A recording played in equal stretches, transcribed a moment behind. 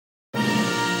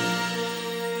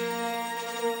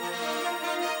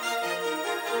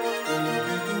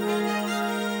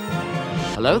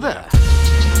hello there.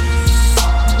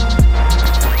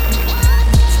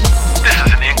 This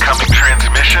is an incoming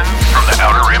transmission from the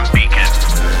Outer Rim Beacon.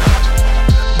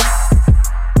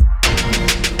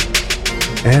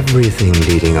 Everything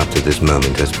leading up to this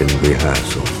moment has been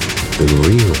rehearsal. The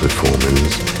real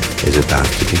performance is about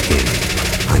to begin.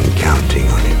 I'm counting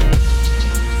on it.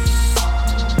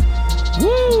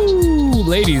 Woo!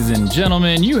 Ladies and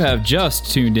gentlemen, you have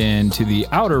just tuned in to the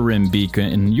Outer Rim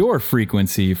Beacon, your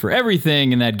frequency for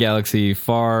everything in that galaxy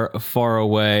far, far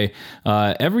away.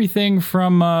 Everything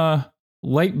from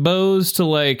light bows to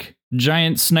like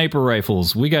giant sniper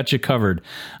rifles. We got you covered.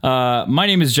 My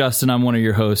name is Justin. I'm one of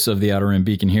your hosts of the Outer Rim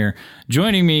Beacon here.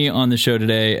 Joining me on the show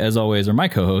today, as always, are my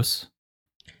co-hosts.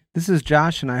 This is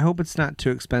Josh, and I hope it's not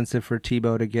too expensive for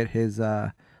Tebow to get his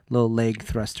little leg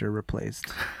thruster replaced.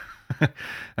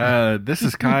 This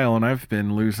is Kyle, and I've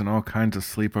been losing all kinds of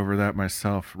sleep over that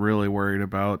myself. Really worried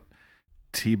about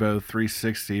Tebow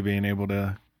 360 being able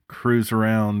to cruise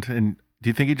around. And do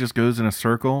you think he just goes in a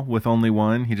circle with only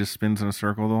one? He just spins in a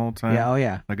circle the whole time? Yeah, oh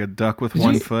yeah. Like a duck with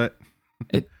one foot?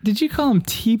 Did you call him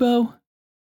Tebow?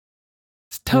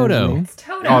 It's Toto. It's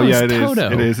Toto. Oh, yeah, it is.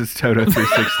 Toto. It is. It's Toto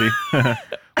 360.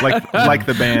 like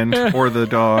the band or the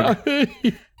dog.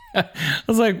 I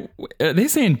was like, are they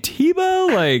saying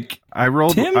Tebow? Like I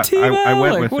rolled. Tim Tebow? I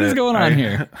went like, with what it. is going on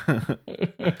here?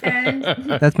 And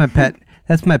That's my pet.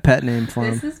 That's my pet name for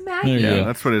this him. is Maggie. There you Yeah, go.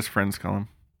 that's what his friends call him.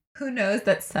 Who knows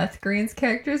that Seth Green's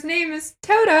character's name is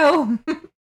Toto?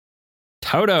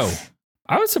 Toto.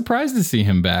 I was surprised to see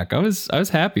him back. I was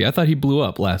happy. I thought he blew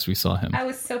up last we saw him. I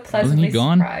was so pleasantly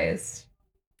gone? surprised.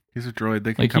 He's a droid.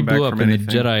 They can Like he come back blew up from in anything.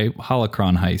 the Jedi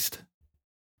holocron heist.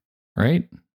 Right?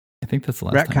 I think that's the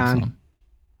last time I saw Retcon. him.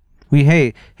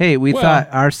 We Well-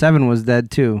 thought R7 was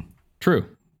dead too. True.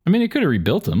 I mean, it could have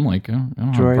rebuilt him. Like, I don't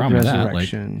have a Droid problem with that.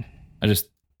 Like, Resurrection.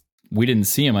 we didn't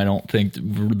see him, I don't think,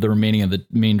 the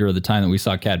remainder of the time that we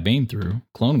saw Cad Bane through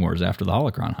Clone Wars after the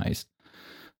holocron heist.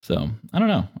 So, I don't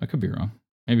know. I could be wrong.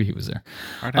 Maybe he was there.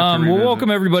 I'd have to Well, revisit.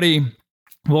 welcome everybody.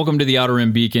 Welcome to the Outer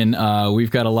Rim Beacon.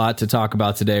 We've got a lot to talk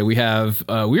about today. We are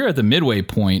at the midway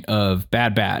point of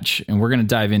Bad Batch, and we're going to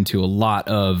dive into a lot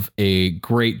of a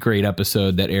great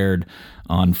episode that aired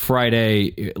on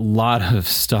Friday. A lot of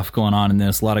stuff going on in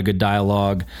this, a lot of good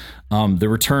dialogue. The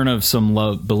return of some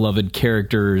beloved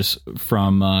characters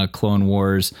from Clone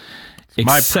Wars.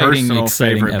 My personal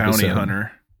exciting favorite episode. bounty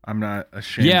hunter. I'm not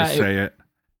ashamed Yeah, to say it.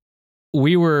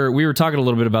 We were talking a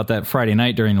little bit about that Friday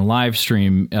night during the live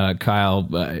stream, Kyle.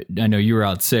 I know you were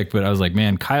out sick, but I was like,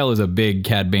 man, Kyle is a big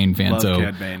Cad Bane fan. Love So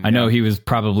Cad Bane, I know yeah. he was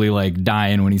probably like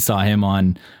dying when he saw him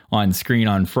on screen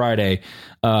on Friday.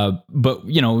 But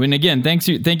and again, thank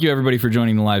you everybody for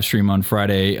joining the live stream on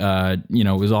Friday. It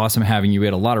was awesome having you. We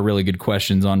had a lot of really good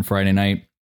questions on Friday night.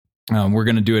 We're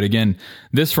going to do it again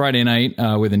this Friday night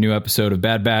with a new episode of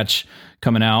Bad Batch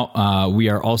coming out. We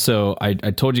are also, I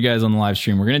told you guys on the live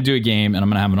stream, we're going to do a game and I'm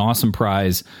going to have an awesome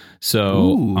prize.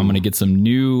 So I'm going to get some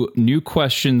new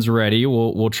questions ready.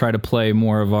 We'll try to play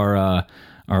more of our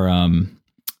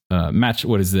match.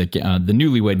 What is it? The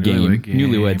Newlywed game,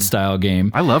 Newlywed style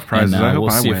game. I love prizes. And, I hope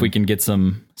we'll see I win. if we can get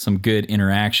some good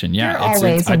interaction. You're Yeah,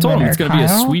 always I a told him it's winner, going to be a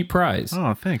Kyle. sweet prize.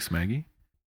 Oh, thanks, Maggie.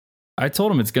 I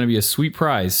told him it's going to be a sweet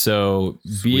prize, so be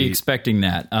Sweet. expecting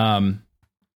that.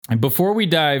 And before we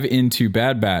dive into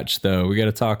Bad Batch, though, we got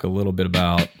to talk a little bit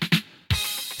about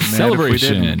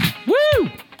Celebration. didn't. Woo!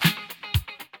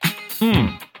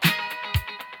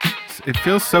 It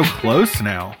feels so close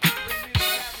now.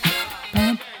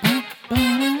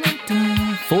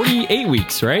 48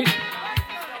 weeks, right?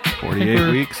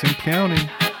 48 weeks and counting.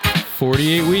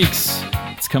 48 weeks.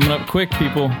 It's coming up quick,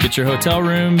 people. Get your hotel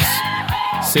rooms,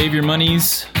 save your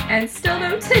monies. And still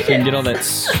no tickets. So you can get all that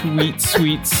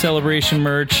sweet Celebration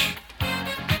merch.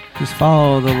 Just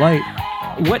follow the light.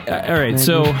 What? All right,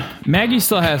 so Maggie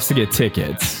still has to get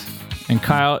tickets. And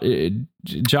Kyle,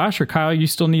 Josh or Kyle, you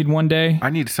still need one day? I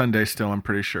need Sunday still, I'm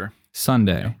pretty sure.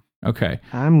 Sunday. Okay.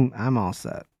 I'm all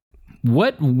set.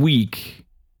 What week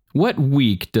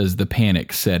does the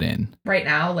panic set in? Right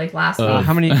now, like last week.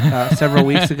 How many? Several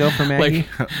weeks ago for Maggie.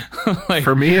 Like,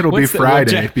 For me, it'll be what's the-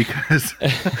 Friday well, because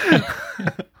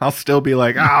I'll still be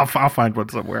like, I'll find one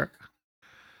somewhere.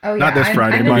 Oh, Not this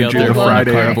Friday, I'm mind Be out you, there the holding a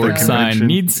Friday after cardboard convention. sign.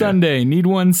 Need Yeah. Sunday. Need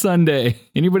one Sunday.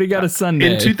 Anybody got a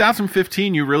Sunday? In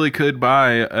 2015, you really could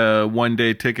buy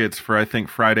one-day tickets for I think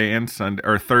Friday and Sunday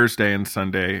or Thursday and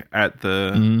Sunday at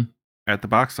the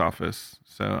box office.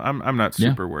 So I'm not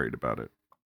super worried about it.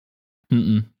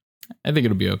 I think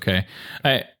it'll be okay.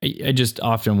 I just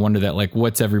often wonder that, like,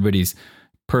 what's everybody's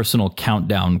personal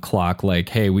countdown clock? Like,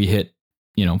 hey, we hit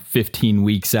 15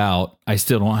 weeks out. I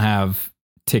still don't have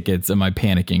tickets, am I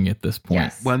panicking at this point?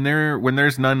 Yes. When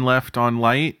there's none left on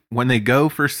Light, when they go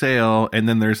for sale and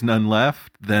then there's none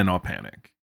left, then I'll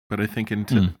panic. But I think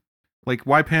like,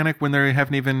 why panic when they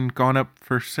haven't even gone up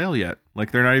for sale yet?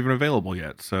 Like, they're not even available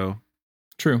yet. So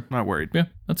True. not worried. Yeah,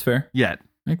 that's fair. Yet.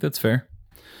 I think that's fair.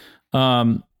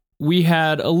 We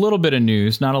had a little bit of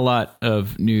news, not a lot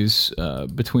of news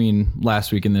between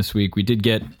last week and this week. We did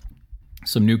get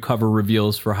some new cover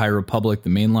reveals for High Republic, the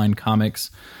mainline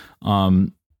comics.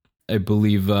 I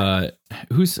believe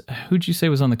who'd you say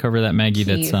was on the cover of that, Maggie?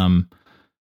 Keeve. That's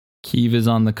Keeve is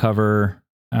on the cover.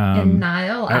 And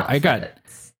Nile I got.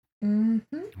 outfits.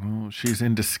 Mm-hmm. Oh, she's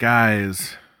in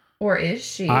disguise. Or is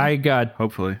she?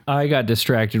 Hopefully. I got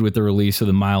distracted with the release of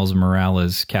the Miles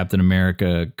Morales Captain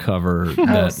America cover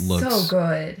that looks so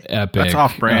good. epic. That's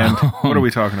off-brand. What are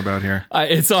we talking about here?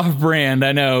 It's off-brand,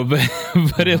 I know,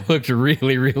 but it looked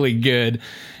really, really good,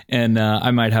 and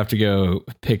I might have to go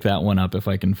pick that one up if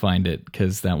I can find it,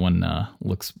 because that one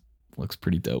looks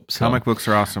pretty dope. So, comic books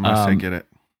are awesome. I say get it.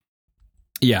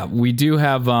 Yeah, we do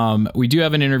have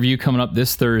an interview coming up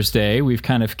this Thursday. We've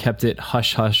kind of kept it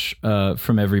hush hush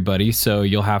from everybody, so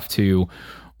you'll have to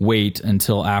wait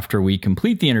until after we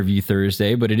complete the interview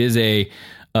Thursday. But it is a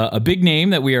big name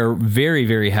that we are very,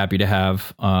 very happy to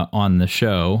have on the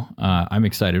show. I'm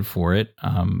excited for it.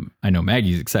 I know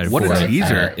Maggie's excited What for a it.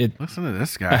 teaser! Listen to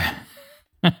this guy.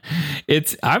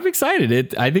 I'm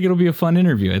excited. I think it'll be a fun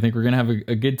interview. I think we're gonna have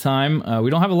a good time. We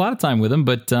don't have a lot of time with him,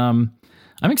 but I'm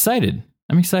excited.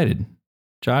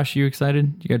 Josh, you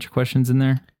excited? You got your questions in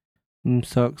there? I'm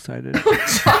so excited.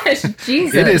 Gosh,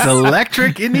 Jesus. It is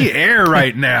electric in the air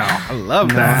right now. I love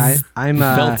that. I'm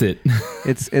Felt it.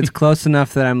 It's close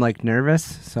enough that I'm like nervous,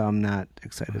 so I'm not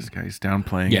excited. This guy's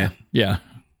downplaying it. Yeah.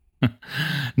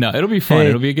 No, it'll be fun.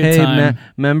 It'll be a good time.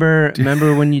 Remember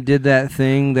when you did that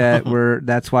thing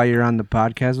that's why you're on the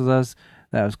podcast with us?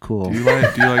 That was cool. Do you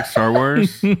like Star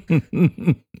Wars?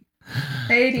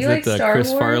 Hey, do you like Star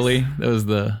Chris Wars? Farley? That was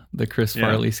the Chris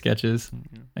Farley sketches,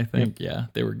 I think. Yeah,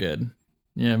 they were good.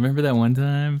 Yeah, remember that one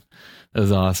time? That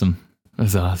was awesome.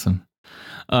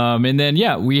 And then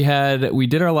we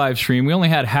did our live stream. We only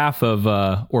had half of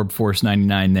Orb Force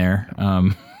 99 there.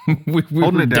 We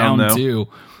were down though. Too.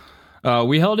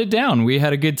 We held it down. We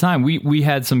had a good time. We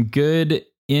had some good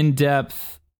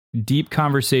in-depth, deep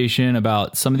conversation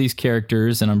about some of these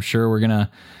characters, and I'm sure we're gonna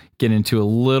get into a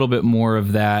little bit more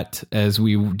of that as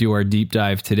we do our deep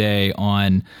dive today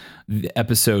on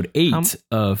episode 8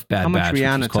 of Bad Batch, which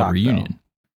is called Reunion.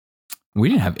 We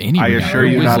didn't have any. I assure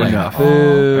you, not enough.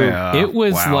 It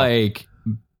was like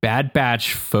Bad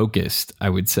Batch focused,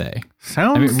 I would say.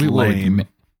 Sounds lame.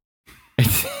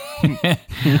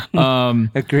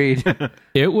 Agreed.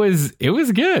 It was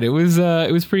good. It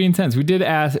was pretty intense. We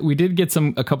did get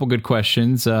a couple good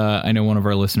questions. I know one of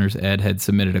our listeners, Ed, had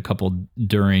submitted a couple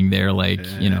during their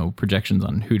projections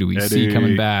on who do we see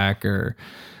coming back, or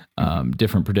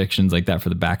different predictions like that for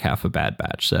the back half of Bad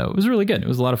Batch. So it was really good. It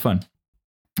was a lot of fun.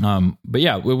 But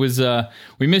yeah, it was.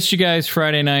 We missed you guys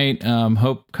Friday night.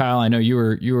 Hope, Kyle, I know you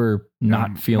were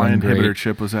not feeling great. My inhibitor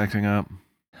chip was acting up.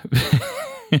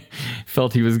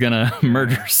 Felt he was gonna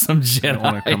murder some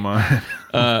Jedi. Come on.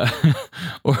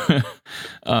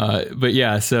 But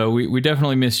yeah, so we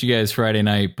definitely missed you guys Friday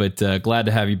night, but glad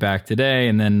to have you back today.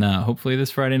 And then hopefully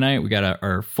this Friday night we got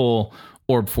our full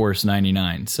Orb Force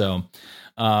 99. So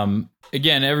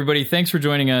again, everybody, thanks for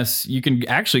joining us. You can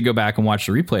actually go back and watch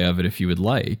the replay of it if you would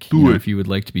like. If you would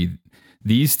like to be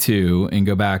these two and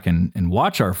go back and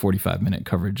watch our 45-minute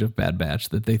coverage of Bad Batch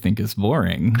that they think is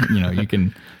boring, you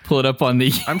can pull it up on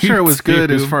the I'm sure it was good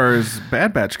as far as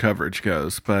Bad Batch coverage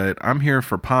goes, but I'm here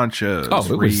for ponchos,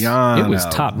 Rihanna, it was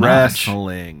top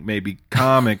wrestling, notch. Maybe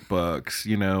comic books,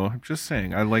 I'm just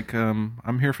saying, I like,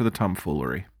 I'm here for the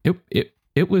tomfoolery.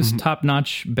 It was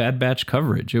top-notch Bad Batch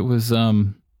coverage. It was I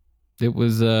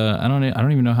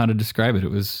don't even know how to describe it. It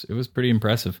was pretty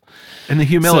impressive. And the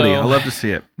humility, I love to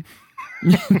see it.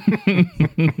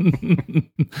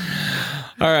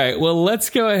 All right, well, let's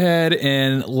go ahead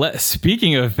and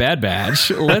speaking of Bad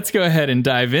Batch, let's go ahead and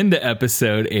dive into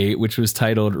episode 8, which was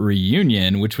titled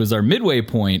Reunion, which was our midway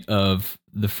point of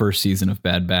the first season of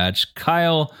Bad Batch.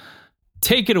 Kyle,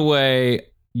 take it away.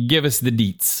 Give us the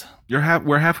deets.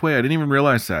 We're halfway. I didn't even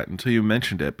realize that until you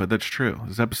mentioned it, but that's true.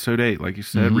 It's episode 8, like you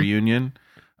said, Reunion.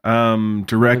 Direct.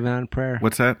 Living on a prayer.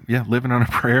 What's that? Yeah, living on a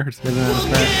prayer. Living on a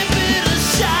prayer.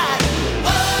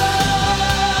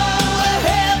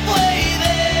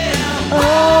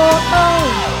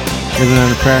 Living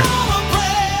on a prayer.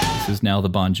 This is now the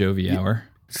Bon Jovi hour.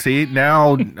 See,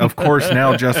 now, of course,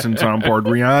 now Justin's on board.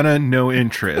 Rihanna, no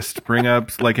interest. Bring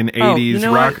up like an 80s you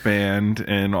know rock what? band,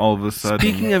 and all of a sudden.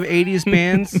 Speaking of 80s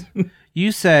bands,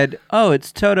 you said, oh,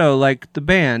 it's Toto like the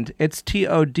band. It's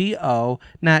T-O-D-O,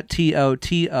 not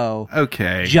T-O-T-O.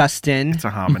 Okay. Justin. It's a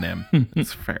homonym.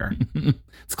 It's fair.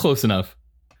 It's close enough.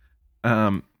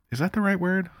 Is that the right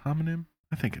word? Homonym?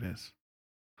 I think it is.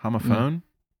 Homophone?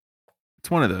 It's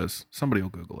one of those. Somebody will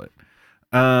Google it.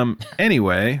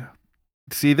 Anyway,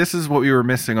 see, this is what we were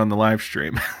missing on the live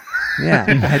stream. Yeah,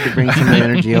 I had to bring some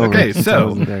energy over. Okay, since I so-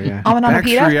 wasn't there, yeah. Back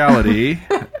to reality.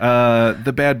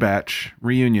 The Bad Batch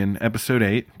reunion, episode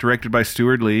 8, directed by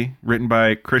Stuart Lee, written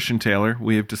by Christian Taylor.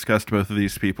 We have discussed both of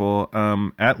these people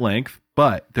at length,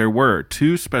 but there were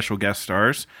 2 special guest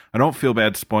stars. I don't feel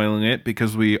bad spoiling it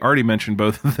because we already mentioned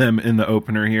both of them in the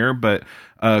opener here, but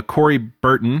Corey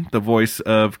Burton, the voice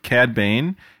of Cad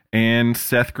Bane, and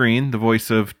Seth Green, the voice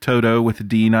of Toto with a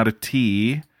D, not a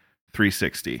T,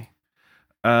 360.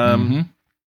 And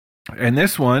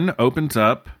this one opens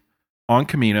up on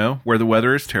Camino, where the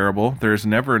weather is terrible. There's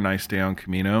never a nice day on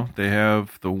Camino. They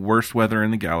have the worst weather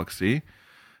in the galaxy.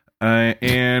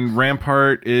 And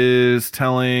Rampart is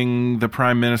telling the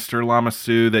Prime Minister Lama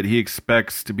Su that he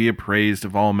expects to be appraised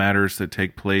of all matters that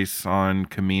take place on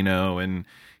Camino, and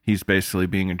he's basically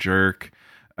being a jerk.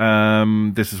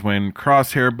 This is when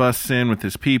Crosshair busts in with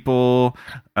his people,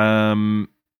 and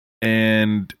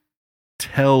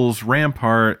tells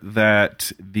Rampart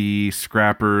that the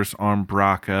scrappers on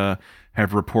Braca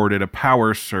have reported a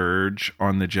power surge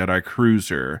on the Jedi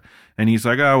cruiser. And he's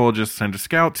like, oh, we'll just send a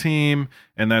scout team.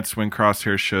 And that's when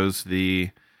Crosshair shows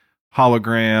the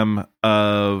hologram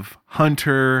of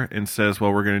Hunter and says,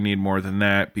 well, we're going to need more than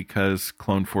that because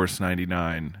Clone Force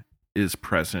 99 is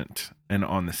present and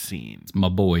on the scene. My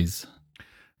boys.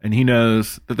 And he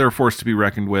knows that they're a force to be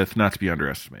reckoned with, not to be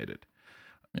underestimated.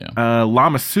 Yeah.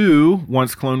 Lama Su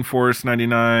wants Clone Force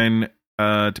 99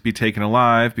 to be taken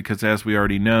alive because, as we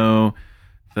already know,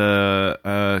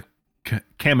 the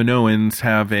Kaminoans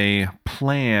have a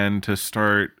plan to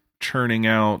start churning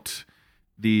out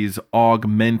these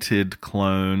augmented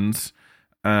clones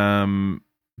to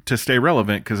stay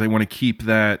relevant because they want to keep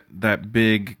that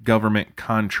big government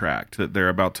contract that they're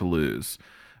about to lose.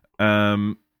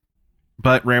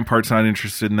 But Rampart's not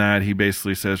interested in that. He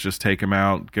basically says, just take them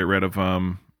out, get rid of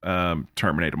them,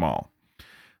 terminate them all.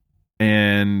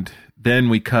 And then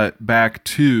we cut back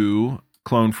to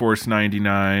Clone Force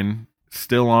 99,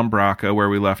 still on Braca, where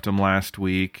we left him last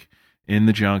week, in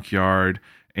the junkyard.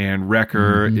 And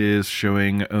Wrecker is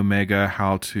showing Omega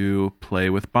how to play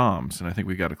with bombs. And I think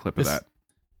we got a clip of that.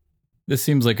 This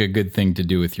seems like a good thing to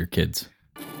do with your kids.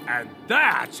 And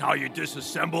that's how you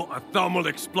disassemble a thermal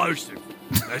explosive.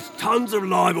 There's tons of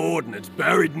live ordnance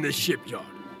buried in this shipyard.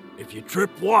 If you trip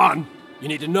one, you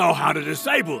need to know how to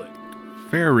disable it.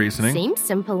 Fair reasoning. Seems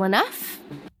simple enough.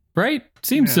 Right?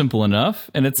 Seems simple enough.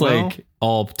 And it's like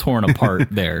all torn apart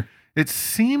there. It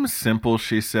seems simple,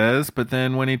 she says, but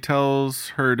then when he tells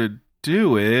her to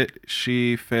do it,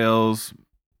 she fails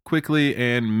quickly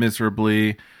and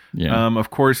miserably. Yeah. Of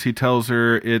course, he tells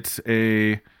her it's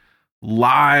a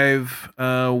live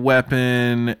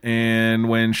weapon, and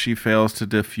when she fails to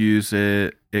defuse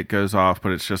it, it goes off,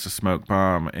 but it's just a smoke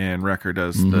bomb. And Wrecker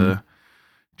does the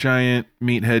giant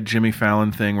meathead Jimmy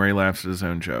Fallon thing where he laughs at his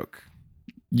own joke.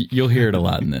 You'll hear it a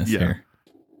lot in this. Yeah. Here.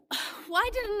 Why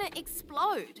didn't it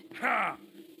explode? Ha!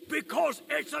 Because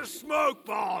it's a smoke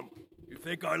bomb. You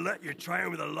think I let you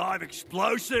train with a live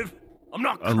explosive? I'm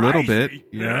not crazy. A little bit,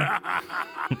 yeah.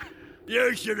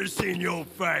 You should have seen your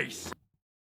face.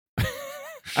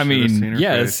 I mean,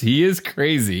 yes, he is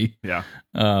crazy. Yeah.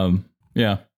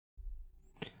 Yeah.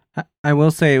 I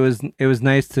will say it was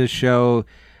nice to show,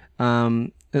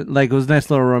 like it was a nice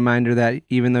little reminder that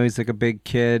even though he's like a big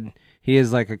kid, he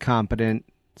is like a competent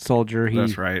soldier.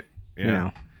 That's right. Yeah. You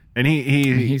know. And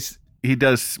he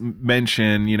does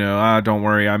mention, don't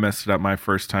worry, I messed it up my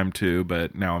first time too,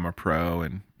 but now I'm a pro.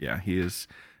 And yeah, he is,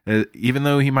 even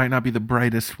though he might not be the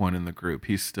brightest one in the group,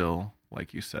 he's still,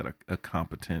 like you said, a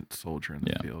competent soldier in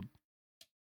the field.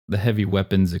 The heavy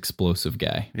weapons explosive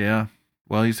guy. Yeah.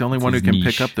 Well, he's the only one who can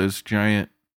pick up those giant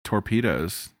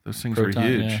torpedoes. Those things are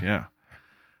huge. Yeah.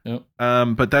 Yep.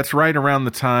 But that's right around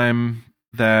the time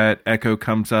that Echo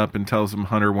comes up and tells him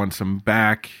Hunter wants him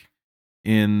back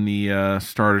in the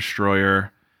Star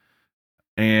Destroyer.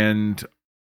 And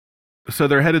so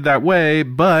they're headed that way,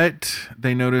 but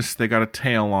they notice they got a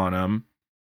tail on him.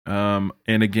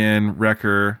 And again,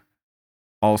 Wrecker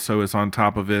also is on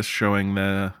top of this, showing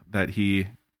that he,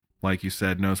 like you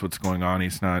said, knows what's going on.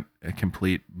 He's not a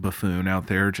complete buffoon out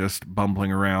there just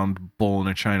bumbling around, bull in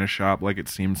a china shop like it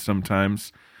seems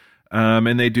sometimes.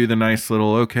 And they do the nice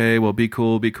little, okay, well, be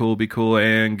cool,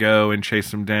 and go and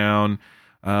chase them down.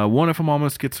 One of them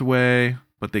almost gets away,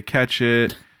 but they catch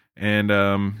it. And,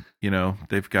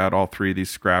 they've got all three of these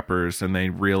scrappers, and they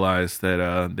realize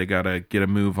that they got to get a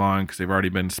move on because they've already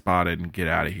been spotted and get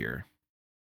out of here.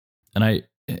 And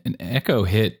Echo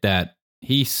hit that.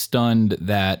 He stunned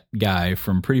that guy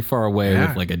from pretty far away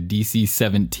with like a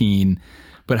DC-17.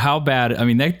 But how bad? I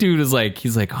mean, that dude is like,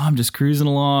 he's like, oh, I'm just cruising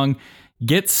along,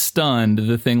 gets stunned.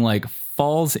 The thing like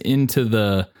falls into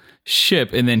the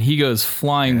ship, and then he goes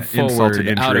flying forward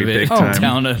out of it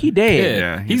down a he dead. pit.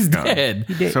 Yeah, he's dead.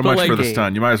 He dead. So much for the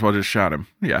stun. You might as well just shot him.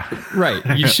 Yeah. Right.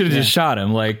 You should have just shot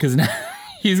him, like, because now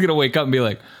he's going to wake up and be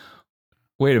like,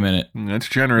 wait a minute. That's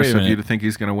generous of you to think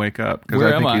he's going to wake up, because Where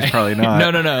I think am I? he's probably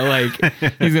not. No. Like,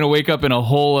 he's going to wake up in a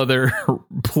whole other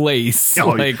place.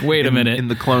 Like, wait a minute. In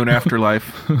the clone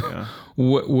afterlife. Yeah.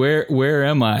 Where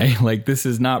am I? Like, this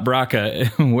is not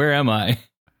Braca. Where am I?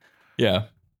 Yeah,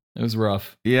 it was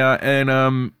rough. Yeah,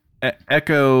 and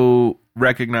Echo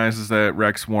recognizes that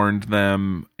Rex warned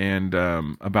them and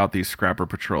about these scrapper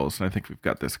patrols, and I think we've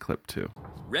got this clip too.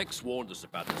 Rex warned us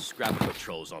about the scrapper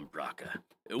patrols on Braca.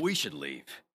 We should leave.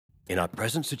 In our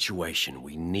present situation,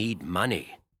 we need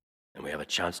money. And we have a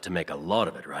chance to make a lot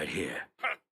of it right here.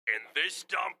 In this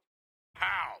dump?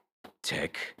 How?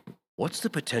 Tech, what's the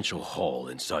potential haul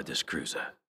inside this cruiser?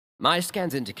 My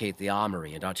scans indicate the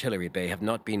armory and artillery bay have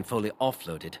not been fully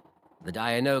offloaded. The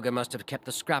Dianoga must have kept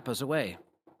the scrappers away.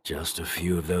 Just a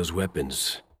few of those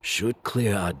weapons should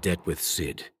clear our debt with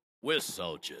Sid. We're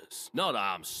soldiers, not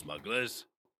arms smugglers.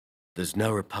 There's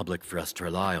no Republic for us to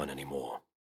rely on anymore.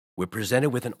 We're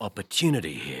presented with an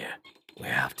opportunity here. We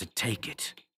have to take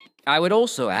it. I would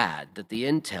also add that the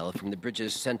intel from the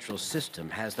bridge's central system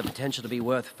has the potential to be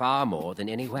worth far more than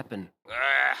any weapon.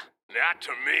 Not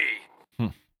to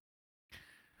me.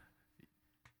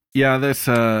 Yeah, that's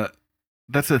a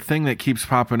thing that keeps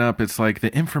popping up. It's like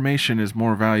the information is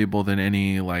more valuable than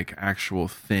any like actual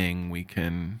thing we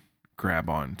can grab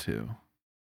onto.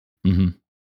 Mm-hmm.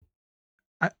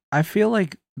 I feel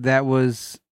like that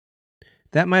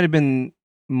might have been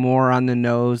more on the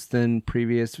nose than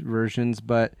previous versions,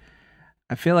 but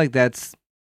I feel like that's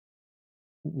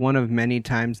one of many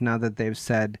times now that they've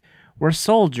said, we're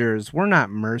soldiers, we're not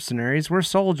mercenaries, we're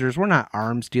soldiers, we're not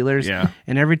arms dealers. Yeah.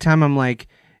 And every time I'm like,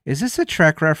 is this a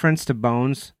Trek reference to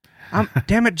Bones?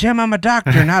 Damn it, Jim, I'm a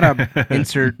doctor, not a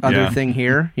insert other thing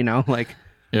here, like.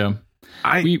 Yeah.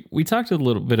 We talked a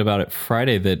little bit about it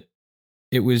Friday, that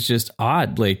it was just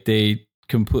odd. Like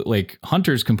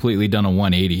Hunter's completely done a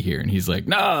 180 here, and he's like,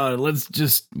 no,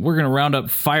 we're going to round up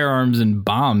firearms and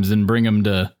bombs and bring them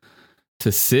to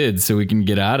Sid so we can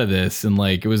get out of this. And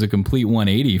like, it was a complete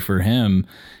 180 for him.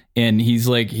 And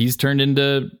he's turned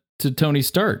into Tony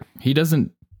Stark. He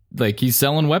doesn't he's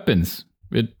selling weapons.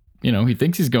 He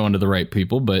thinks he's going to the right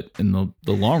people, but in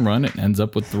the long run, it ends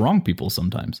up with the wrong people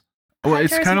sometimes. Well,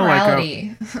 it's kind of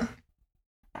like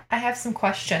I have some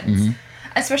questions,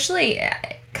 especially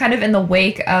kind of in the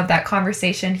wake of that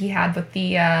conversation he had with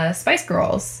the Spice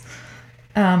Girls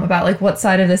about like, what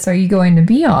side of this are you going to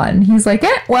be on? He's like,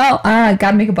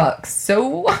 gotta make a buck.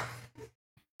 So,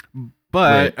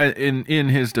 but in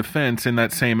his defense, in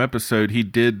that same episode, he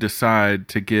did decide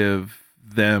to give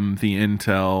them the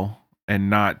intel and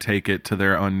not take it to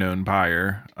their unknown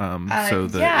buyer, so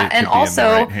that it could be also, in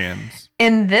the right hands.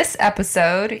 In this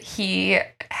episode, he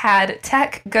had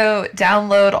Tech go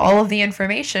download all of the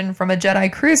information from a Jedi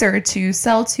cruiser to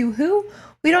sell to who?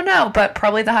 We don't know, but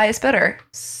probably the highest bidder.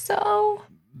 So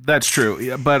that's true.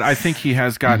 Yeah, but I think he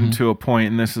has gotten to a point,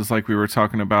 and this is like we were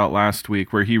talking about last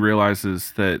week, where he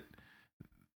realizes that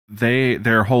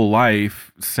their whole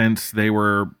life, since they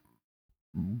were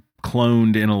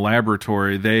cloned in a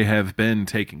laboratory, they have been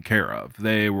taken care of.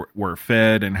 They were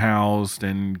fed and housed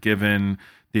and given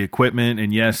the equipment,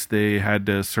 and yes, they had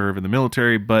to serve in the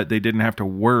military, but they didn't have to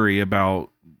worry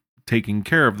about taking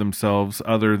care of themselves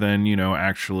other than,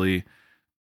 actually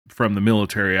from the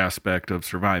military aspect of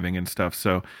surviving and stuff.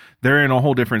 So they're in a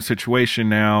whole different situation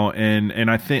now,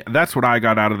 and I think that's what I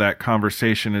got out of that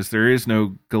conversation, is there is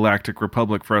no Galactic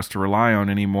Republic for us to rely on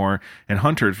anymore, and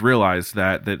Hunters realize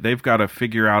that they've got to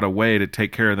figure out a way to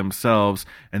take care of themselves,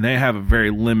 and they have a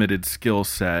very limited skill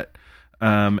set.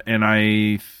 And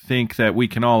I think that we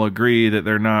can all agree that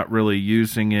they're not really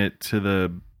using it to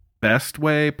the best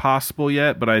way possible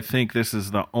yet, but I think this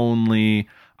is the only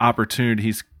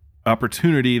opportunity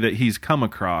that he's come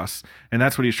across, and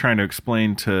that's what he's trying to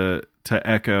explain to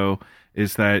Echo,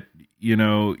 is that,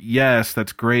 yes,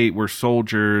 that's great, we're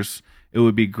soldiers, it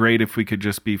would be great if we could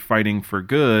just be fighting for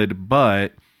good,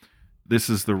 but this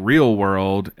is the real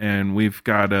world, and we've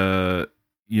got to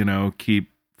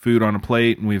keep food on a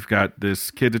plate, and we've got this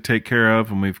kid to take care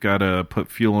of, and we've got to put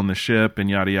fuel in the ship, and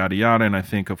yada, yada, yada. And I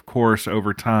think, of course,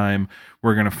 over time,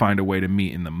 we're going to find a way to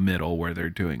meet in the middle where they're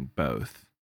doing both.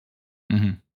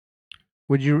 Mm-hmm.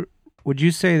 Would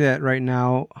you say that right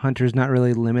now Hunter's not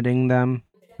really limiting them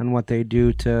on what they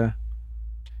do to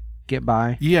get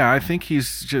by? Yeah, I think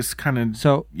he's just kind of...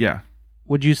 So, yeah.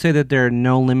 Would you say that they're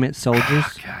no-limit soldiers?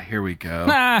 God, here we go.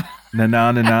 Na.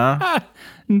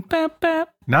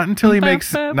 Not until he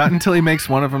makes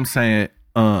one of them say it.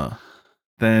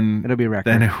 Then it'll be record.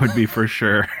 Then it would be for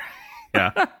sure.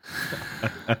 Yeah.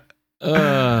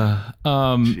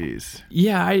 Jeez.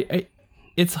 Yeah,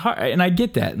 it's hard, and I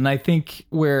get that, and I think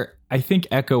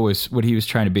Echo was what he was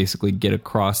trying to basically get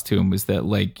across to him was that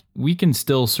like we can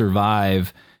still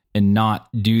survive and not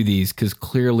do these because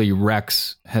clearly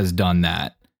Rex has done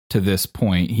that to this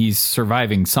point. He's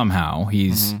surviving somehow.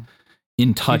 He's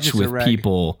in touch with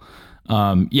people.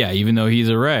 Even though he's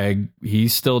a reg,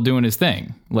 he's still doing his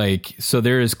thing. Like, so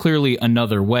there is clearly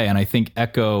another way. And I think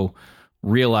Echo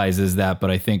realizes that,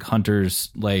 but I think Hunter's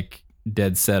like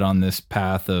dead set on this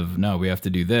path of, no, we have to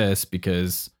do this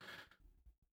because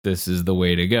this is the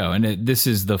way to go. And this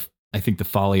is I think the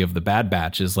folly of the Bad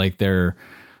Batch is like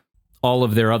all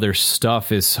of their other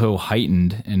stuff is so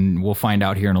heightened, and we'll find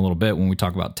out here in a little bit when we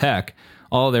talk about tech,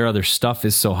 all their other stuff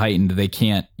is so heightened they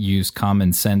can't use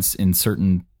common sense in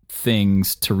certain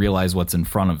things to realize what's in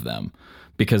front of them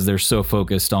because they're so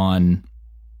focused on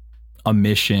a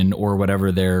mission or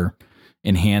whatever their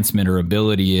enhancement or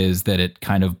ability is that it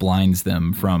kind of blinds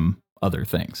them from other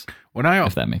things.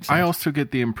 If that makes sense. I also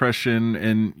get the impression,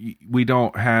 and we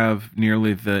don't have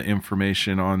nearly the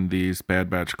information on these Bad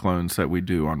Batch clones that we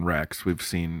do on Rex. We've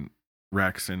seen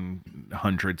Rex in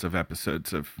hundreds of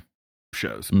episodes of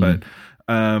shows, but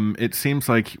it seems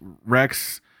like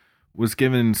Rex was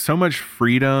given so much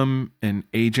freedom and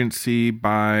agency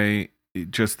by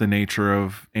just the nature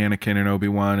of Anakin and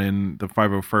Obi-Wan and the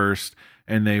 501st,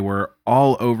 and they were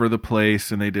all over the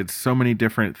place, and they did so many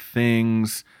different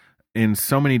things in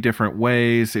so many different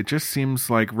ways. It just seems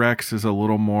like Rex is a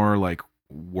little more like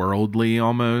worldly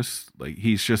almost. Like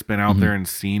he's just been out there and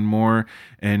seen more.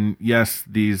 And yes,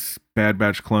 these Bad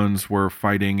Batch clones were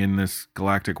fighting in this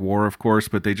galactic war, of course,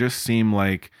 but they just seem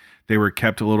like they were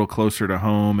kept a little closer to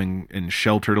home and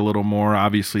sheltered a little more.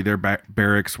 Obviously, their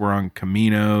barracks were on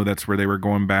Camino. That's where they were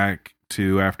going back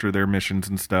to after their missions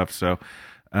and stuff. So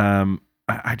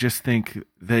I just think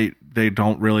they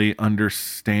don't really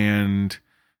understand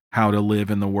how to live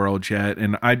in the world yet.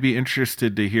 And I'd be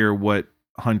interested to hear what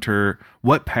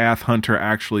path Hunter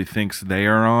actually thinks they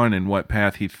are on and what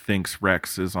path he thinks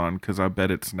Rex is on, because I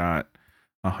bet it's not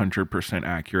 100%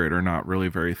 accurate or not really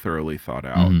very thoroughly thought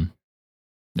out.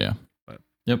 Yeah. But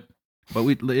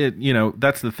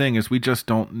that's the thing is we just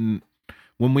don't.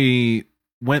 When we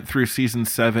went through season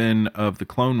 7 of the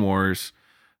Clone Wars,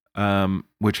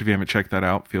 which if you haven't checked that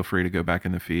out, feel free to go back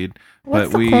in the feed.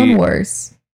 What's the Clone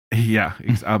Wars? Yeah,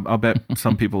 I'll bet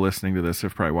some people listening to this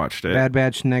have probably watched it. Bad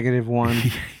Batch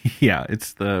 -1. Yeah,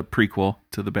 it's the prequel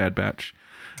to the Bad Batch.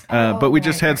 But we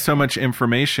just had so much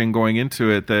information going into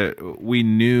it that we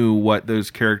knew what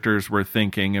those characters were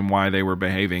thinking and why they were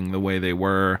behaving the way they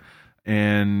were.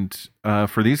 And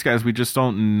for these guys, we just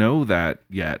don't know that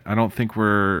yet. I don't think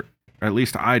at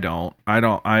least I don't.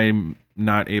 I'm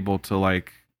not able to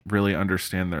like really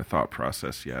understand their thought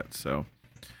process yet. So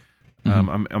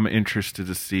I'm interested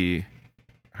to see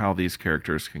how these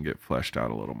characters can get fleshed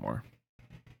out a little more.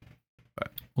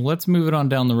 Well, let's move it on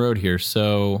down the road here.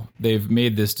 So they've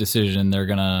made this decision. They're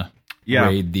going to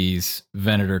raid these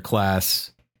Venator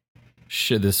class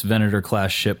ship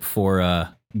for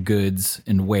goods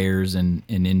and wares and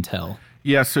intel.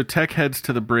 Yeah, so Tech heads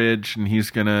to the bridge, and he's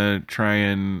going to try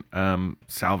and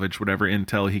salvage whatever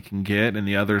intel he can get, and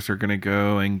the others are going to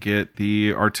go and get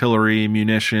the artillery,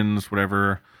 munitions,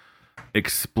 whatever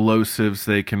explosives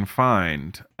they can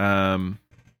find.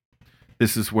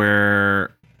 This is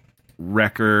where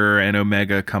Wrecker and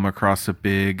Omega come across a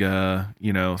big,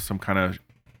 some kind of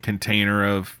container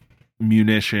of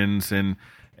munitions, and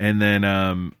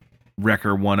then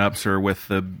Wrecker one-ups her with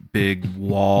the big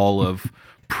wall of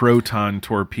proton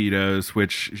torpedoes,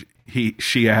 which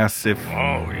she asks if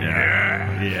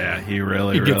he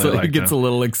really gets a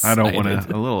little excited. I don't want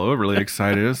to a little overly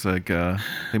excited. It's like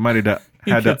they might have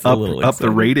had to up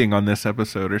the rating on this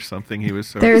episode or something. He was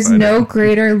so there's excited. No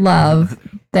greater love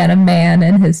than a man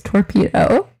and his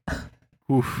torpedo.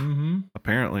 Oof.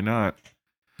 Apparently not.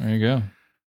 There you go.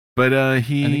 But I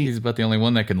think he's about the only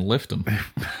one that can lift him.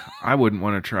 I wouldn't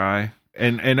want to try.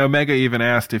 And Omega even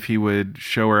asked if he would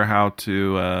show her how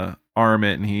to arm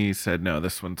it, and he said, no,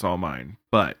 this one's all mine.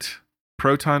 But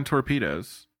proton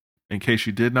torpedoes, in case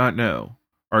you did not know,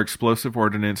 are explosive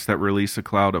ordnance that release a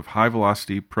cloud of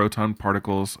high-velocity proton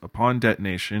particles upon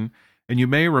detonation, and you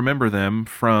may remember them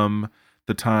from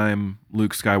the time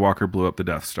Luke Skywalker blew up the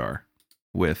Death Star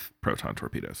with proton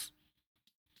torpedoes.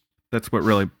 That's what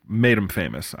really made him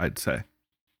famous, I'd say.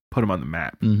 Put him on the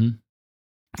map. Mm-hmm.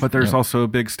 But there's also a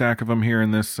big stack of them here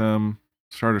in this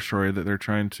Star Destroyer that they're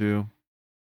trying to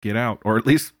get out, or at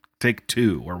least take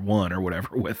 2 or 1 or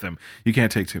whatever with them. You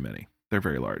can't take too many. They're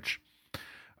very large.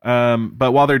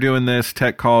 But while they're doing this,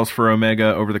 Tech calls for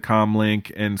Omega over the comm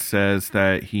link and says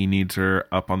that he needs her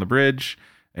up on the bridge,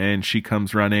 and she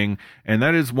comes running. And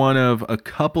that is one of a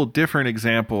couple different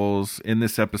examples in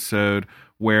this episode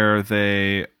where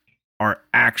they are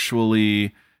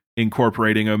actually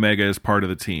incorporating Omega as part of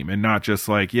the team, and not just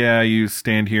like, yeah, you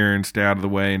stand here and stay out of the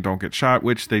way and don't get shot,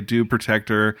 which they do protect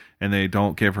her, and they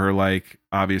don't give her like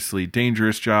obviously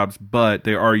dangerous jobs, but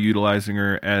they are utilizing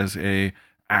her as a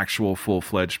actual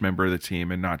full-fledged member of the team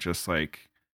and not just like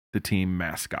the team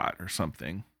mascot or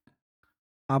something.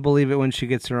 I'll believe it when she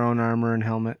gets her own armor and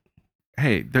helmet.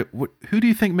 Hey, who do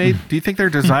you think made? Do you think they're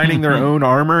designing their own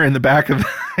armor in the back of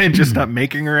and just not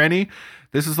making her any?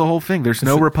 This is the whole thing. There's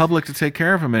no Republic to take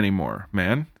care of him anymore,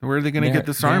 man. Where are they going to get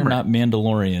this armor? They're not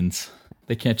Mandalorians.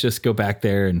 They can't just go back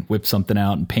there and whip something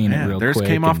out and paint it real quick. Theirs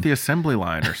came off the assembly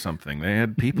line or something. They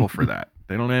had people for that.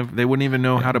 They wouldn't even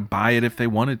know how to buy it if they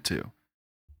wanted to.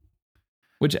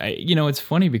 Which, it's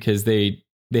funny because they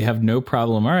have no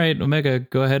problem. All right, Omega,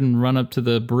 go ahead and run up to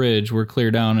the bridge. We're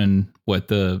clear down in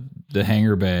the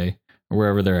hangar bay or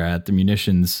wherever they're at, the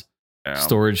munitions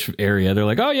storage area. They're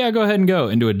like, oh yeah, go ahead and go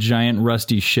into a giant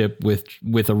rusty ship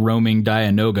with a roaming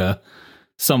Dianoga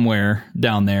somewhere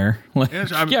down there. Like,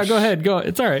 go ahead, go.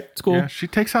 It's all right. It's cool. Yeah, she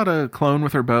takes out a clone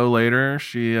with her bow later.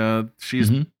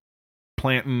 She's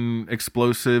planting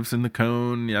explosives in the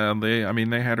cone. Yeah,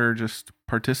 they had her just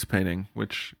participating,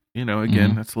 which,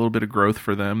 again, that's a little bit of growth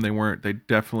for them. They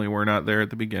definitely were not there at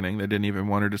the beginning. They didn't even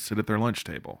want her to sit at their lunch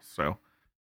table. So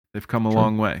they've come a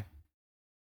long way.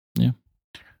 Yeah.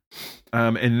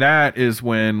 And that is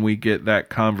when we get that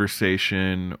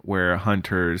conversation where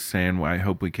Hunter is saying, well, I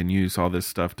hope we can use all this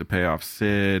stuff to pay off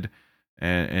Sid.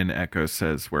 And Echo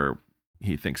says where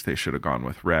he thinks they should have gone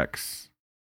with Rex.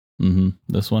 Mm-hmm.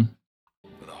 This one.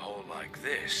 With a hole like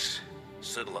this,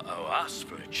 Sid'll owe us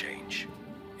for a change.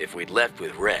 If we'd left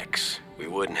with Rex, we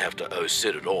wouldn't have to owe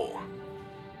Sid at all.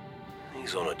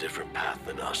 He's on a different path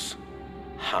than us.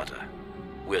 Hunter,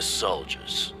 we're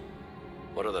soldiers.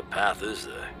 What other path is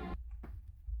there?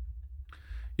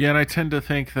 Yeah, and I tend to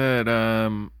think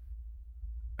that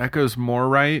Echo's more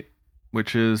right,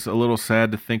 which is a little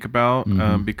sad to think about,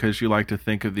 because you like to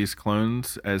think of these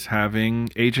clones as having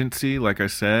agency, like I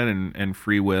said, and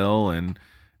free will and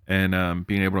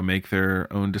being able to make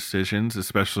their own decisions.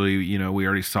 Especially, we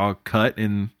already saw Cut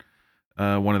in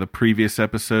one of the previous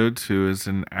episodes, who is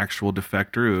an actual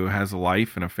defector who has a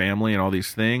life and a family and all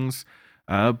these things.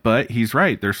 But he's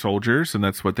right. They're soldiers, and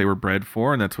that's what they were bred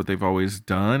for, and that's what they've always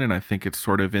done. And I think it's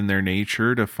sort of in their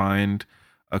nature to find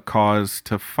a cause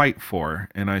to fight for.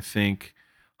 And I think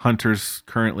Hunter's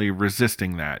currently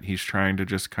resisting that. He's trying to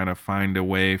just kind of find a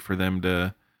way for them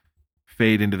to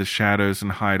fade into the shadows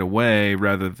and hide away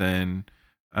rather than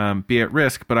be at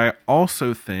risk. But I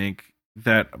also think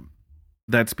that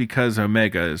that's because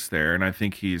Omega is there, and I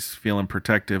think he's feeling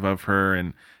protective of her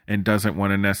and doesn't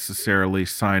want to necessarily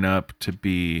sign up to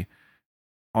be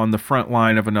on the front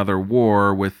line of another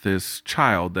war with this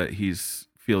child that he's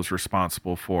feels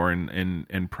responsible for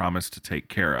and promised to take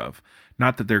care of.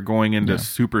 Not that they're going into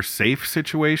super safe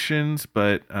situations,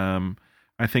 but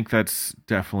I think that's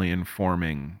definitely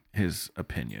informing his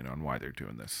opinion on why they're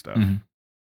doing this stuff.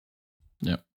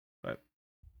 Yep. But,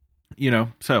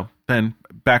 so then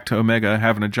back to Omega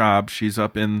having a job. She's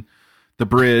up in the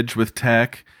bridge with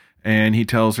Tech, and he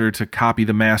tells her to copy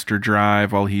the master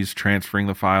drive while he's transferring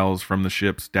the files from the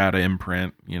ship's data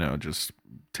imprint, just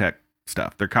tech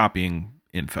stuff. They're copying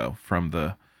info from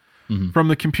the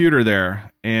computer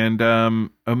there. And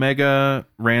Omega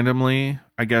randomly,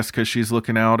 I guess because she's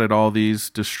looking out at all these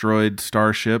destroyed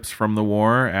starships from the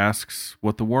war, asks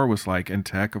what the war was like. And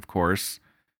Tech, of course,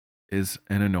 is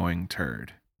an annoying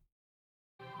turd.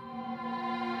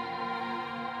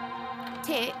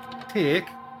 Tick.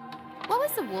 What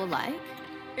was the war like?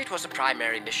 It was a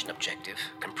primary mission objective,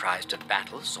 comprised of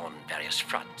battles on various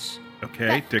fronts.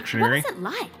 Okay, dictionary. What was it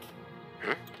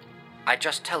like? I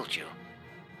just told you.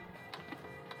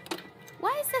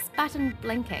 Why is this button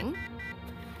blinking?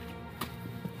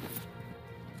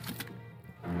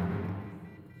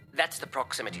 That's the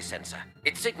proximity sensor.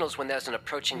 It signals when there's an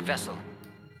approaching vessel.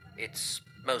 It's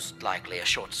most likely a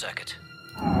short circuit.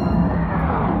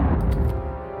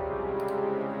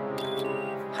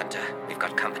 Doctor. We've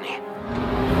got company.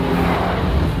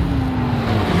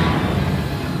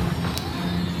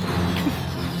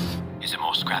 Is it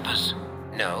more scrappers?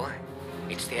 No,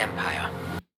 it's the Empire.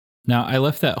 Now, I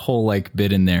left that whole like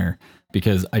bit in there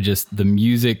because the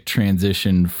music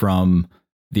transition from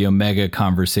the Omega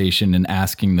conversation and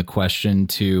asking the question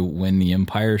to when the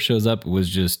Empire shows up was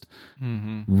just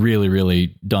really,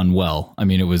 really done well. I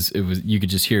mean, it was, you could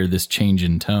just hear this change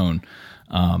in tone.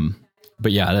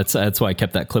 But yeah, that's why I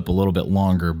kept that clip a little bit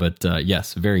longer, but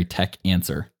yes, very tech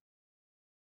answer.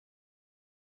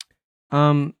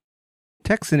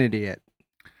 Tech's an idiot.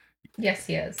 Yes,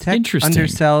 he is. Tech Interesting.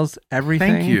 undersells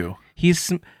everything. Thank you.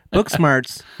 He's book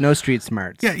smarts, no street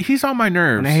smarts. Yeah, he's on my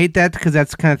nerves. And I hate that because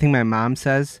that's the kind of thing my mom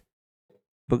says.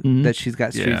 That she's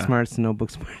got street Yeah. smarts and no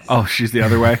book smarts. Oh, she's the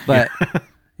other way. But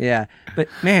yeah, but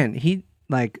man, he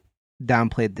like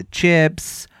downplayed the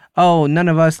chips. Oh, none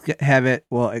of us have it.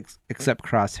 Well, except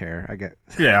Crosshair, I get.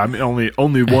 Yeah, I mean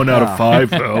only 1 out of 5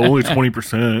 though. Only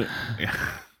 20%. Yeah.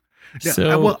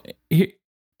 So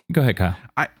go ahead, Kyle.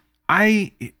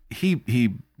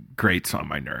 He grates on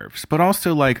my nerves, but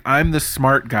also like I'm the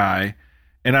smart guy,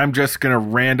 and I'm just gonna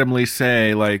randomly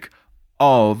say like,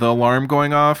 oh, the alarm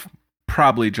going off,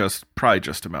 probably just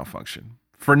a malfunction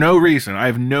for no reason. I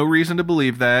have no reason to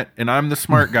believe that, and I'm the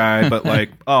smart guy, but like,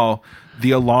 oh,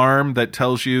 the alarm that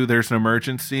tells you there's an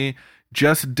emergency,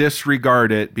 just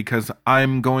disregard it because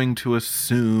I'm going to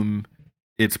assume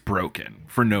it's broken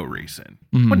for no reason.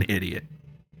 What an idiot.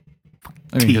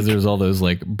 I mean, because there's all those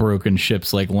like broken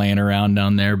ships like laying around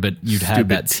down there, but you'd had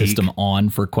that system on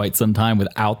for quite some time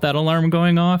without that alarm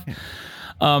going off.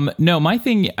 No, my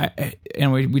thing,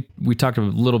 and we talked a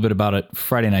little bit about it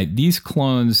Friday night. These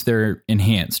clones, they're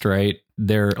enhanced, right?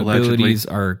 Their abilities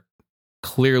are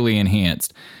clearly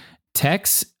enhanced.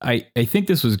 Tech's, I think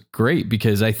this was great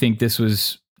because I think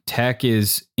Tech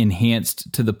is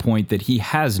enhanced to the point that he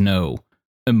has no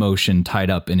emotion tied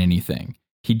up in anything.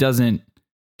 He does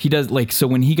like, so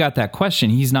when he got that question,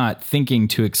 he's not thinking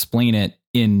to explain it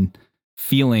in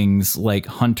feelings like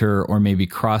Hunter or maybe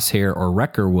Crosshair or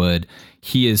Wrecker would.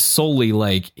 He is solely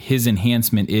like, his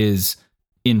enhancement is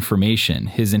information.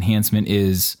 His enhancement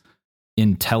is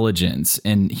intelligence.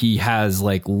 And he has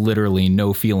like literally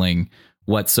no feeling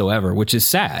whatsoever, which is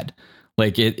sad.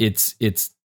 Like it's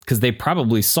because they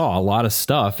probably saw a lot of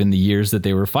stuff in the years that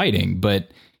they were fighting,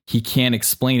 but he can't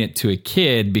explain it to a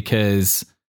kid because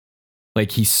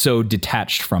like he's so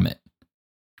detached from it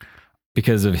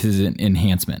because of his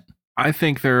enhancement. I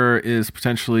think there is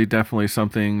potentially definitely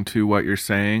something to what you're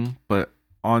saying, but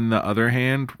on the other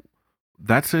hand,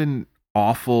 that's an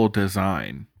awful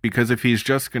design because if he's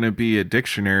just going to be a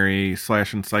dictionary /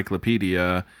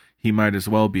 encyclopedia, he might as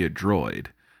well be a droid.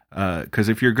 Because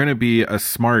if you're going to be a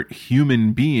smart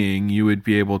human being, you would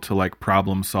be able to like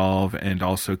problem solve and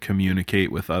also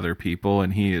communicate with other people,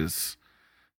 and he is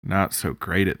not so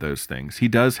great at those things. He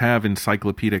does have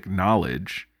encyclopedic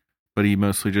knowledge, but he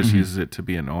mostly just uses it to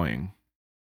be annoying.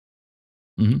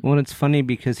 Well, it's funny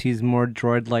because he's more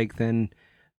droid-like than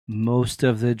most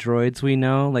of the droids we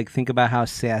know. Like, think about how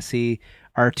sassy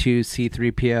R2,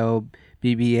 C-3PO,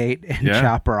 BB-8, and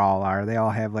Chopper all are. They all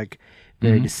have like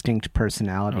very distinct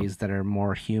personalities that are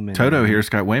more human. Toto here's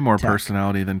got way more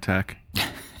personality than Tech.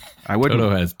 I wouldn't.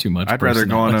 Toto has too much. I'd rather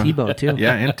go on a Tebow too.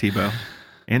 Yeah, and Tebow.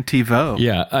 And TiVo.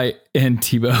 Yeah, and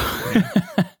Tebow.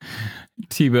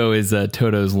 Tebow is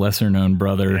Toto's lesser known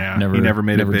brother. Yeah, he never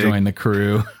made it big. Joined the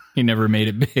crew. He never made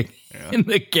it big in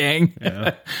the gang.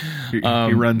 Yeah. He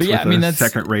runs with a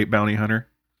second-rate bounty hunter.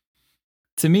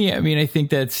 To me, I mean, I think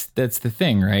that's the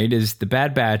thing, right? Is the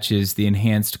Bad Batch is the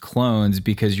enhanced clones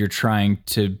because you're trying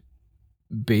to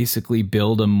basically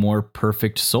build a more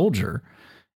perfect soldier.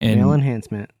 And male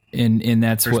enhancement. And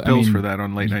that's There's what bills I mean, for that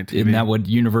on late night TV. Isn't that what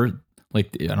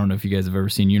like, I don't know if you guys have ever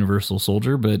seen Universal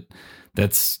Soldier, but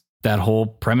that whole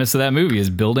premise of that movie is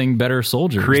building better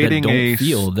soldiers, creating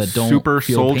that don't super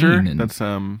feel soldier. Pain. That's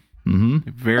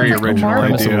very original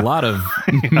premise of idea. a lot of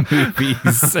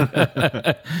movies.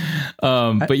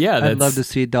 But yeah, I'd love to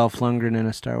see Dolph Lundgren in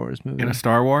a Star Wars movie. In a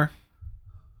Star Wars?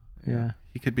 Yeah,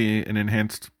 he could be an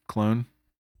enhanced clone.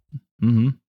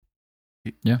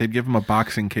 Yeah, they'd give him a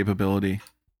boxing capability.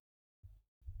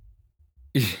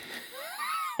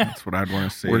 That's what I'd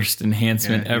want to see. Worst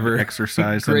enhancement ever.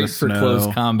 Exercise Great in the for snow.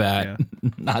 close combat. Yeah.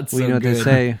 Not so we know good. they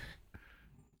say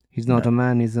he's not a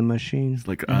man, he's a machine. He's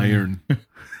like iron.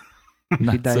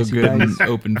 Not dies, so good in dies. an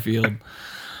open field.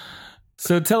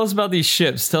 So tell us about these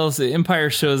ships. Tell us the Empire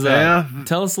shows up. Yeah.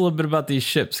 Tell us a little bit about these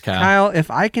ships, Kyle. Kyle,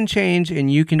 if I can change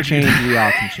and you can change, we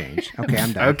all can change. Okay,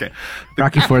 I'm done. Okay.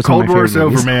 Rocky IV is Cold one of my War's favorite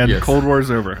over, movies. man. Yes. Cold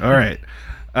War's over. All right.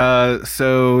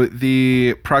 So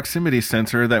the proximity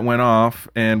sensor that went off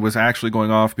and was actually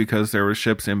going off because there were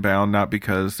ships inbound, not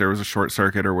because there was a short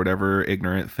circuit or whatever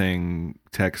ignorant thing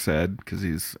Tech said, because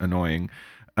he's annoying.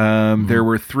 There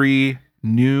were 3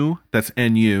 new, that's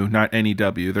NU, not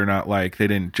NEW. They're not like, they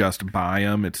didn't just buy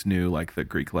them. It's new, like the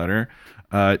Greek letter.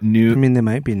 New. I mean, they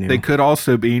might be new. They could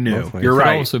also be new. Both ways. You're Could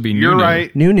right. also be You're new.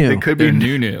 right. New. They could be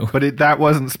They're new. but that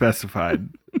wasn't specified.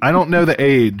 I don't know the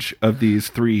age of these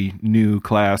 3 new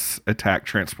class attack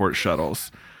transport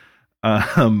shuttles,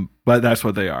 but that's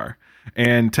what they are.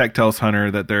 And Tech tells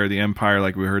Hunter that they're the Empire,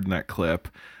 like we heard in that clip.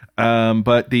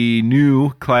 But the new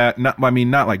class, not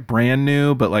like brand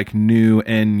new, but like new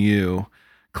NU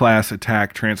class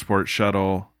attack transport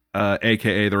shuttle,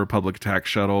 aka the Republic attack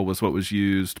shuttle, was what was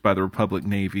used by the Republic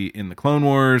Navy in the Clone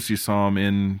Wars. You saw them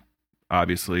in,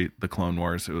 obviously, the Clone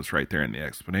Wars. It was right there in the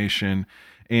explanation.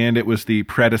 And it was the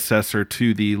predecessor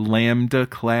to the Lambda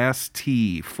Class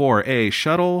T-4A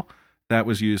shuttle that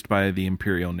was used by the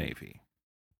Imperial Navy.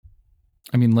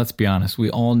 I mean, let's be honest. We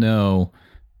all know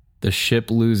the ship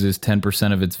loses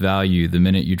 10% of its value the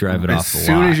minute you drive it off the lot. As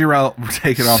soon as you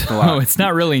take it off the lot. Oh, it's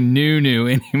not really new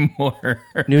anymore.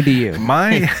 New to you.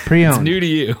 It's Pre-owned. new to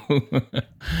you.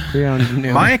 Pre-owned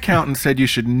new. My accountant said you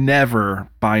should never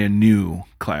buy a new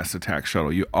class attack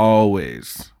shuttle. You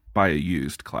always buy a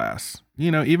used class.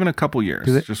 Even a couple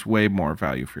years. Just way more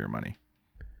value for your money.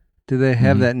 Do they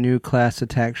have that new class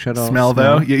attack shuttle? Smell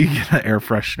though? Yeah, you get an air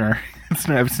freshener.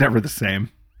 It's never the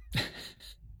same.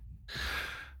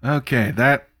 Okay,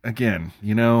 that again,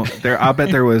 I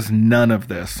bet there was none of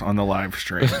this on the live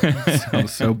stream. It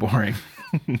sounds so boring.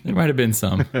 There might have been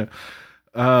some.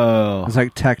 Oh. It's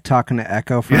like Tech talking to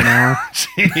Echo for an hour.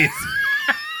 Jeez.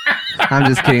 I'm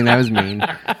just kidding. That was mean.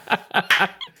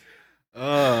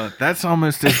 That's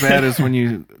almost as bad as when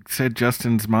you said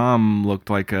Justin's mom looked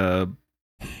like a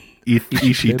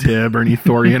Ishi-Tib or an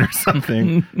Ethorian or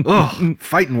something. Ugh,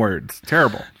 fighting words.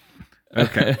 Terrible.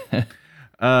 Okay.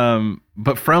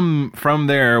 But from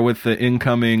there with the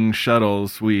incoming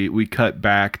shuttles, we cut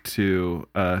back to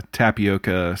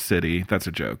Tapioca City. That's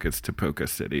a joke. It's Tapoca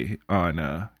City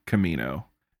on Camino.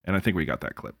 And I think we got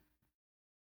that clip.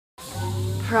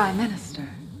 Prime Minister.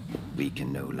 We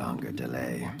can no longer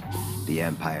delay. The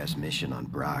Empire's mission on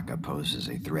Braca poses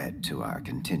a threat to our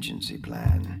contingency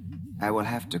plan. I will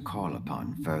have to call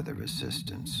upon further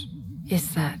assistance.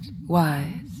 Is that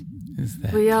wise?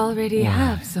 We already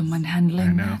have someone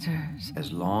handling matters.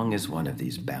 As long as one of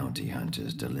these bounty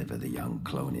hunters deliver the young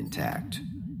clone intact,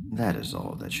 that is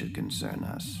all that should concern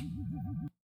us.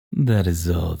 That is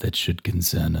all that should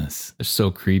concern us. They're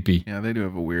so creepy. Yeah, they do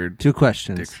have a weird 2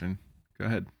 questions. diction. Go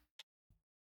ahead.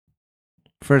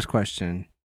 First question.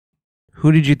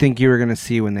 Who did you think you were going to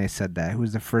see when they said that? Who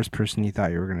was the first person you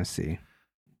thought you were going to see?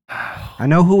 I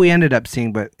know who we ended up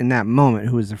seeing, but in that moment,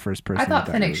 who was the first person? I thought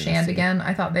Fennec Shand again.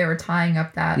 I thought they were tying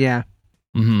up that. Yeah.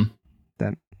 Mm-hmm.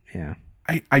 Yeah.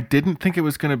 I didn't think it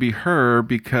was going to be her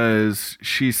because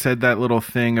she said that little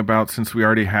thing about since we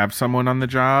already have someone on the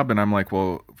job, and I'm like,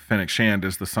 well, Fennec Shand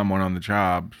is the someone on the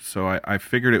job, so I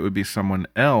figured it would be someone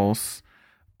else.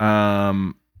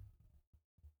 I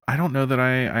don't know that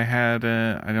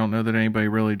I don't know that anybody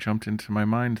really jumped into my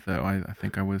mind though. I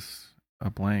think I was a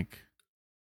blank.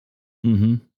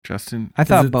 Mm-hmm. Justin, I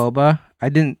thought Boba.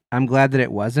 I'm glad that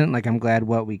it wasn't. Like, I'm glad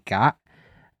what we got.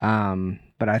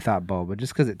 But I thought Boba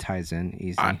just because it ties in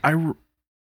easy.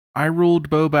 I ruled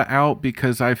Boba out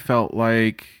because I felt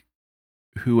like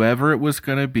whoever it was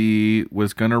going to be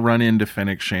was going to run into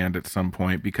Fennec Shand at some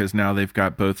point because now they've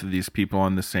got both of these people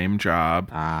on the same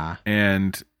job.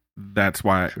 And that's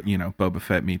why, Boba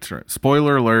Fett meets her.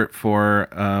 Spoiler alert for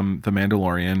The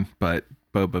Mandalorian, but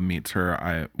Boba meets her,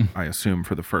 I assume,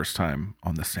 for the first time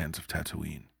on the sands of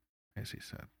Tatooine, as he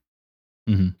said.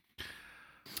 Mm-hmm.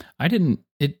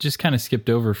 It just kind of skipped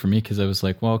over for me because I was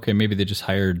like, well, okay, maybe they just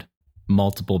hired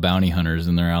multiple bounty hunters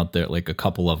and they're out there, like a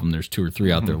couple of them, there's 2 or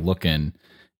 3 out there looking,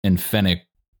 and Fennec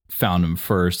found him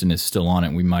first and is still on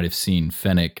it. We might have seen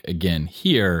Fennec again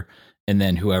here, and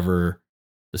then whoever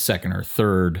the second or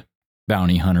third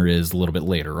bounty hunter is a little bit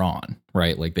later on,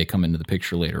 right? Like they come into the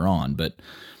picture later on, but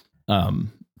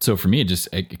so for me,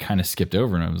 it kind of skipped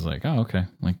over, and I was like, oh, okay,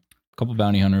 like a couple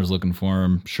bounty hunters looking for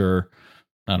him, sure.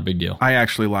 Not a big deal. I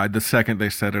actually lied. The second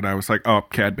they said it, I was like, oh,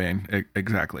 Cad Bane.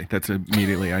 Exactly. That's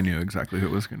immediately I knew exactly who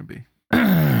it was going to be.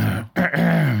 I'm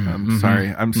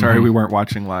sorry we weren't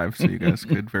watching live, so you guys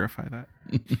could verify that.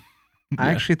 I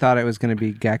actually thought it was going to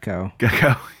be Gecko.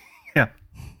 Yeah.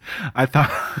 I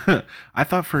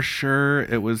thought for sure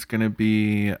it was going to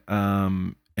be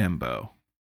Embo.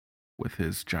 with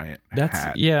his giant That's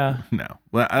hat. yeah. No,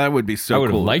 well, that would be so. I would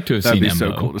have cool. liked to have That'd seen be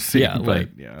so Embo. cool to see. Yeah, but like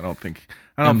yeah, I don't think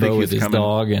Embo he's with his coming.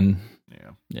 dog and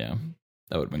Yeah,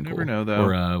 that would have been You cool. never know, though.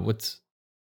 Or what's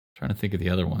trying to think of the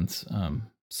other ones.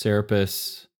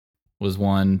 Serapis was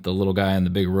one. The little guy and the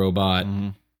big robot.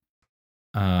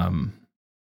 Mm-hmm.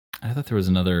 I thought there was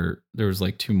another. There was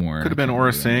like two more. Could have been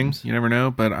Aura Singh. You never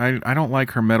know, but I don't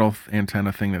like her metal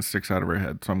antenna thing that sticks out of her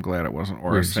head. So I'm glad it wasn't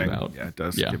Aura Singh. Yeah, it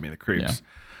does give me the creeps. Yeah.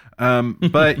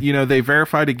 But they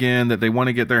verified again that they want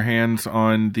to get their hands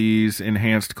on these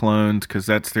enhanced clones because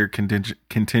that's their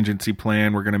contingency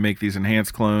plan. We're going to make these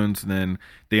enhanced clones, and then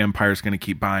the Empire's going to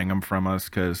keep buying them from us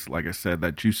because, like I said,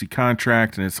 that juicy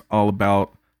contract, and it's all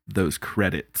about those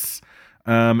credits.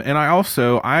 And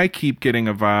I keep getting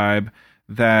a vibe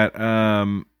that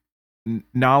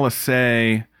Nala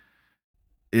Se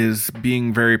is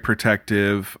being very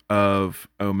protective of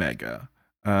Omega.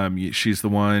 She's the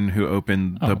one who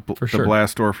opened the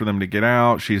blast door for them to get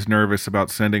out. She's nervous about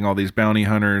sending all these bounty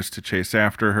hunters to chase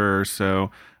after her.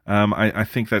 So I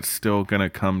think that's still going to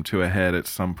come to a head at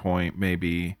some point.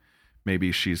 Maybe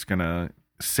she's going to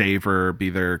save her, be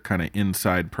their kind of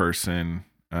inside person,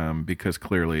 because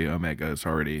clearly Omega is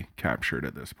already captured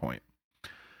at this point.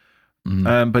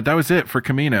 But that was it for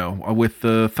Kamino. With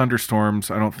the thunderstorms,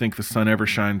 I don't think the sun ever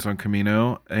shines on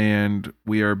Kamino, and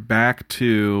we are back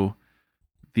to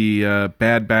the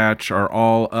Bad Batch are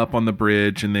all up on the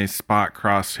bridge, and they spot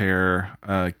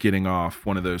Crosshair getting off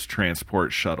one of those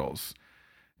transport shuttles.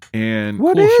 And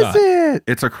what is it?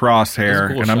 It's a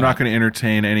Crosshair, and I'm not going to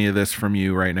entertain any of this from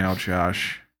you right now,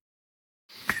 Josh.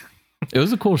 It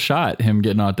was a cool shot, him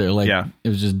getting out there. It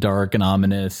was just dark and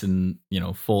ominous and,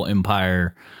 full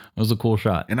Empire. It was a cool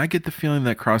shot. And I get the feeling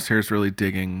that Crosshair's really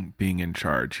digging being in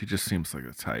charge. He just seems like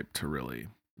the type to really,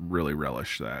 really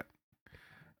relish that.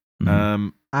 Mm-hmm.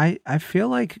 I feel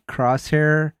like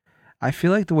Crosshair, I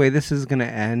feel like the way this is going to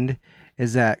end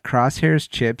is that Crosshair's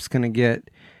chip's going to get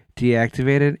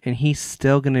deactivated and he's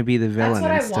still going to be the villain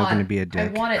and still going to be a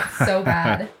dick. I want it so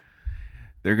bad.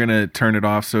 They're going to turn it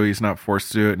off so he's not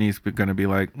forced to do it, and he's going to be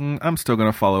like, I'm still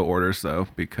going to follow orders, though,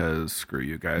 because screw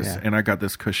you guys. Yeah. And I got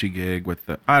this cushy gig with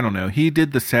I don't know, he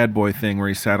did the sad boy thing where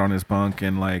he sat on his bunk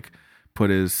and,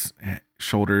 put his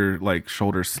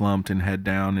shoulders slumped and head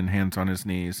down and hands on his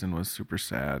knees and was super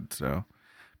sad. So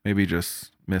maybe he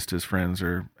just missed his friends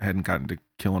or hadn't gotten to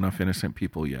kill enough innocent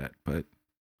people yet, but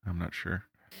I'm not sure.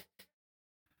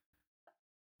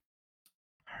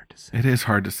 It is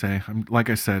hard to say. Like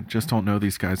I said, just don't know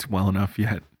these guys well enough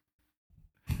yet.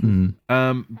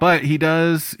 But he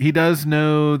does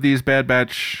know these Bad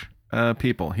Batch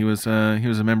people. He was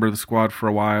a member of the squad for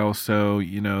a while, so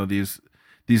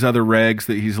these other regs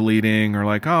that he's leading are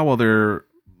like, oh well, there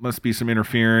must be some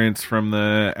interference from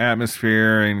the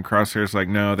atmosphere, and Crosshair's like,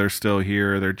 no, they're still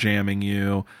here. They're jamming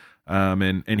you.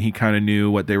 And he kind of knew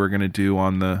what they were going to do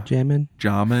on the jamming.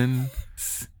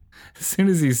 As soon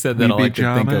as he said that, all I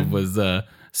could think of was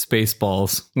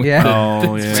Spaceballs. Yeah.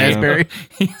 Oh, yeah.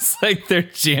 He's like, they're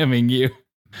jamming you.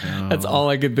 No. That's all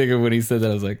I could think of when he said that.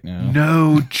 I was like, no.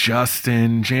 No,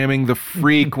 Justin. Jamming the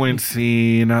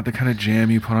frequency, not the kind of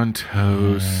jam you put on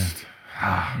toast.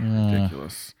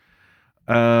 Ridiculous.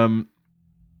 So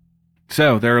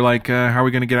they're like, how are we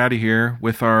going to get out of here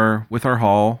with our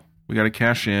haul? We got to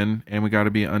cash in, and we got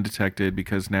to be undetected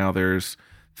because now there's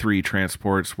 3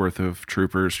 transports worth of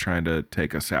troopers trying to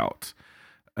take us out.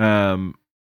 So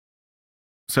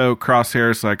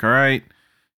Crosshair's like, all right,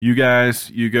 you guys,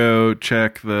 you go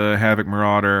check the Havoc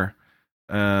Marauder,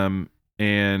 and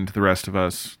the rest of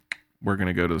us, we're going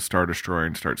to go to the Star Destroyer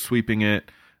and start sweeping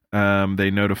it. They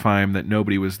notify him that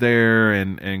nobody was there,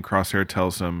 and Crosshair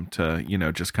tells them to,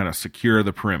 just kind of secure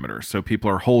the perimeter. So people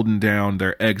are holding down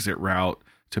their exit route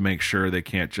to make sure they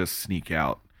can't just sneak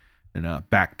out and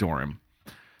backdoor him.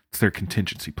 It's their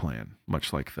contingency plan,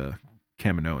 much like the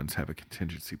Kaminoans have a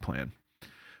contingency plan.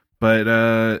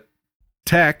 But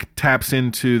Tech taps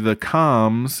into the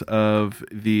comms of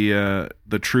the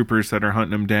troopers that are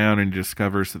hunting them down and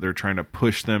discovers that they're trying to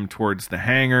push them towards the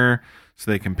hangar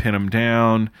so they can pin them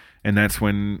down. And that's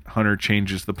when Hunter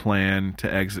changes the plan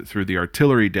to exit through the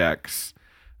artillery decks.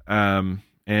 And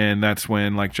that's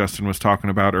when, like Justin was talking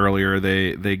about earlier,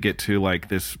 they get to like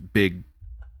this big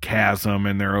chasm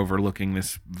and they're overlooking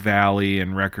this valley,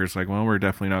 and Wrecker's like, well, we're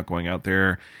definitely not going out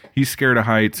there. He's scared of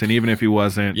heights, and even if he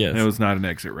wasn't, it was not an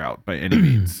exit route by any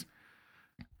means.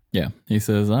 Yeah, he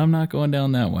says, I'm not going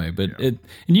down that way. But and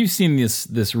you've seen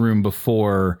this room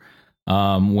before,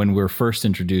 when we're first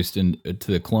introduced to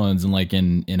the clones, and like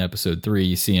in episode 3,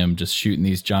 you see him just shooting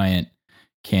these giant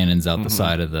cannons out the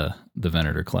side of the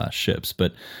Venator class ships.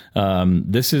 But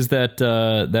this is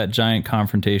that giant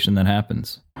confrontation that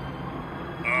happens.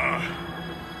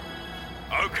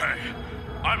 Okay,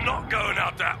 I'm not going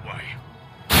out that way.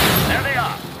 There they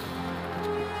are.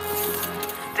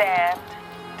 Stand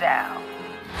down.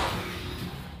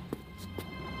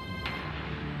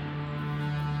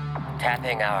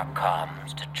 Tapping our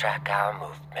comms to track our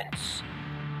movements.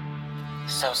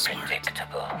 So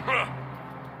predictable.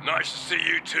 Nice to see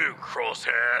you too,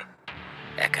 Crosshair.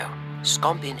 Echo,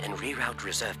 scomp in and reroute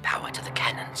reserve power to the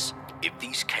cannons. If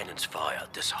these cannons fire,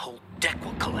 this whole deck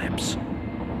will collapse.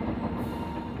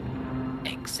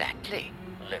 Exactly.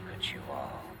 Look at you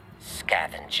all,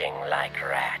 scavenging like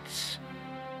rats.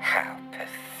 How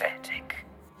pathetic.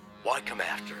 Why come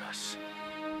after us?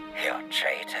 You're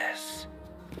traitors.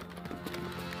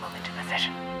 Move into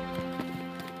position.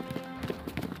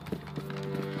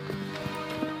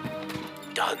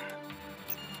 Done.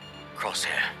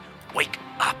 Crosshair, wake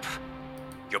up.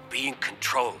 You're being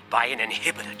controlled by an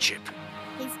inhibitor chip.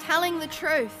 He's telling the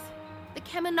truth. The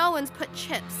Kaminoans put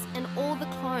chips in all the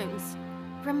clones.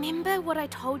 Remember what I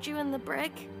told you in the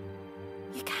brig?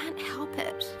 You can't help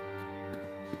it.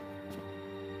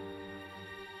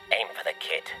 Aim for the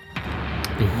kid.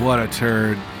 What a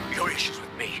turd. No issues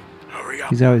with me. Hurry up.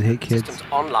 He's always hate kids.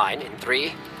 Systems online in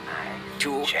 3,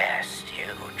 2, just you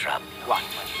drop 1.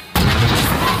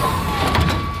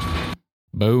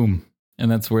 Boom. And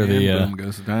that's where boom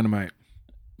goes the dynamite.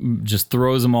 Just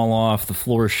throws them all off. The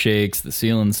floor shakes. The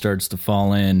ceiling starts to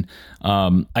fall in.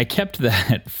 I kept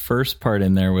that first part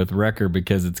in there with Wrecker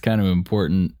because it's kind of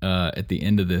important at the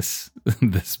end of this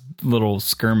little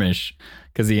skirmish,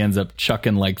 because he ends up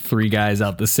chucking like 3 guys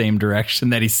out the same direction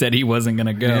that he said he wasn't going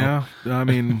to go. Yeah, I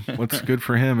mean, what's good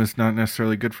for him is not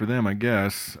necessarily good for them, I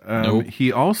guess. Nope.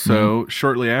 He also,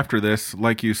 shortly after this,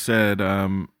 like you said,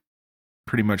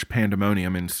 pretty much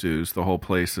pandemonium ensues. The whole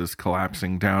place is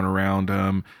collapsing down around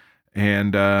them.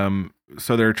 And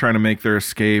so they're trying to make their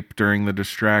escape during the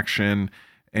distraction,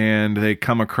 and they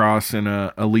come across an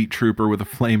elite trooper with a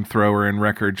flamethrower, and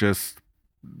Wrecker just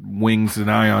wings an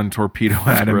ion torpedo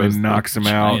at him and knocks him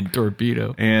out.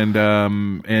 Torpedo.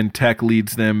 And Tech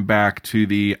leads them back to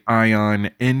the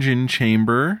ion engine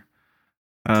chamber,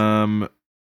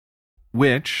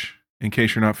 which, in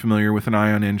case you're not familiar with an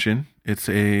ion engine, it's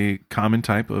a common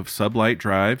type of sublight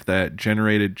drive that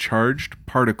generated charged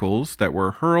particles that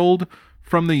were hurled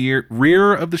from the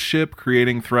rear of the ship,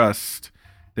 creating thrust.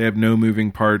 They have no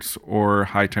moving parts or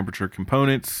high temperature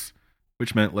components,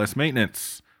 which meant less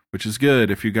maintenance, which is good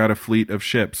if you got a fleet of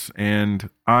ships. And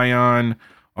ion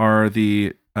are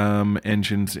the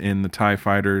engines in the TIE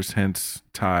fighters, hence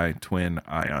TIE twin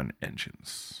ion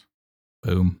engines.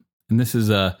 Boom. And this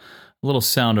is a little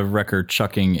sound of Wrecker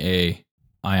chucking a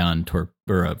ion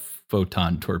or a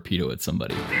photon torpedo at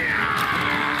somebody.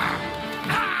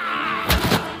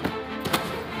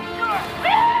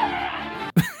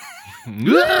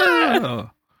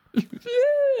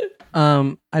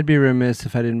 I'd be remiss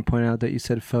if I didn't point out that you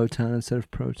said photon instead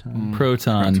of proton.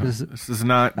 Proton. This is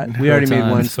not. We already made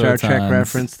one Star Trek photons.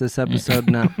 reference this episode.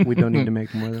 No, we don't need to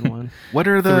make more than one. What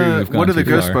are the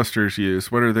Ghostbusters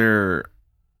use? What are their?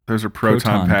 Those are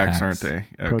proton packs, aren't they?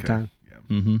 Okay. Proton. Yeah.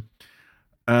 Mm-hmm.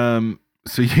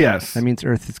 So yes, that means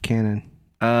Earth is canon.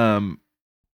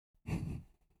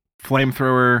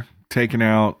 Flamethrower taken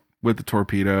out with the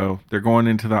torpedo. They're going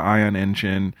into the ion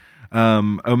engine.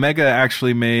 Omega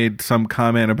actually made some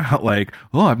comment about like,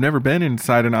 oh, I've never been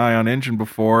inside an ion engine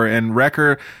before. And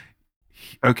Wrecker,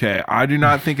 okay, I do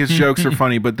not think his jokes are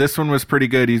funny, but this one was pretty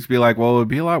good. He'd be like, well, it would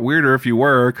be a lot weirder if you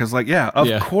were, because like,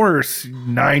 of course,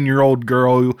 9-year-old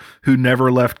girl who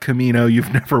never left Camino,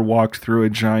 you've never walked through a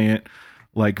giant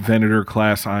like Venator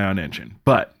class ion engine.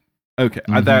 But okay,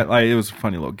 it was a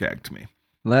funny little gag to me.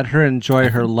 Let her enjoy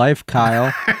her life,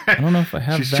 Kyle. I don't know if I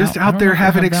have She's just out there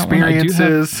having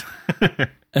experiences.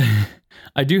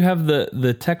 I do have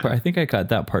the tech part. I think I got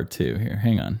that part too. Here,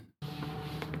 hang on.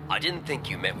 I didn't think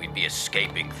you meant we'd be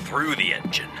escaping through the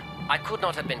engine. I could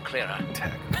not have been clearer.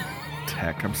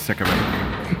 Tech, I'm sick of it.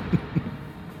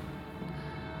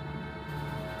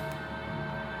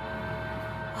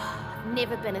 I've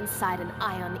never been inside an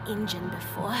ion engine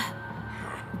before.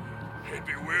 It'd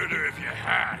be weirder if you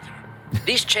had.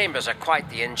 These chambers are quite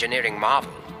the engineering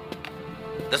marvel.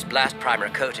 This blast primer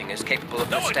coating is capable of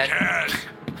No one cares.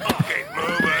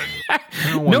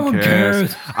 No one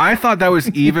cares. I thought that was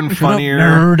even funnier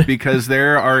nerd. because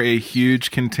there are a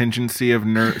huge contingency of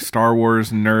Star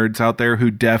Wars nerds out there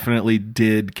who definitely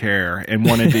did care and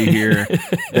wanted to hear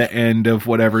the end of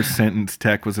whatever sentence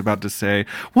Tech was about to say.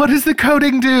 What does the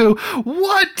coating do?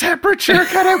 What temperature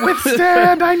can it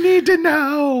withstand? I need to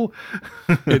know.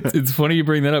 It's funny you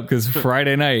bring that up because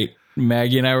Friday night,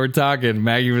 Maggie and I were talking.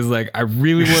 Maggie was like, I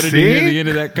really wanted to hear the end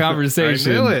of that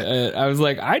conversation. I knew it. I was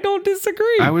like, I don't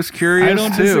disagree. I was curious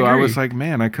too. Disagree. I was like,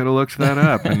 man, I could have looked that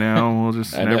up, and now we'll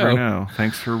just never know.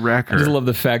 Thanks for Wrecker. I just love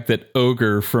the fact that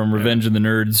Ogre from Revenge of the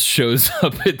Nerds shows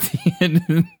up at the end.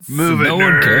 Move it, no nerd.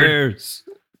 one cares.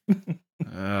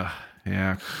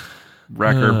 Yeah.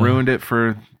 Wrecker ruined it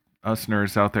for us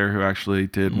nerds out there who actually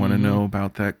did want to know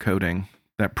about that coating,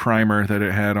 that primer that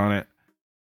it had on it.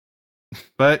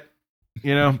 But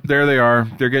you know, there they are.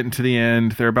 They're getting to the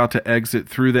end. They're about to exit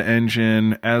through the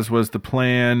engine, as was the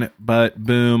plan. But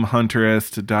boom, Hunter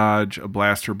has to dodge a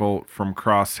blaster bolt from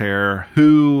Crosshair,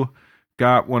 who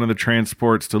got one of the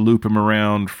transports to loop him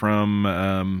around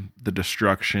from the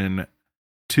destruction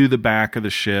to the back of the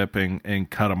ship and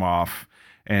cut him off.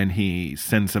 And he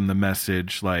sends him the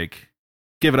message like,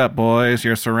 give it up, boys.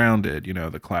 You're surrounded. You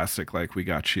know, the classic, like, we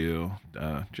got you.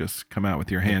 Just come out with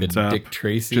your hands up. Dick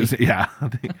Tracy. It's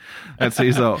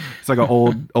like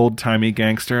an old timey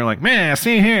gangster. Like, man,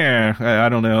 see here. I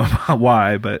don't know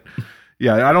why, but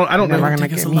yeah, I don't know.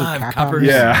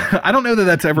 Yeah, I don't know that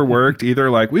that's ever worked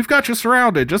either. Like, we've got you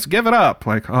surrounded. Just give it up.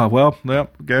 Like, oh well,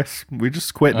 guess we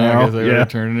just quit now. I guess I gotta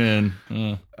turn it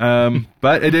in.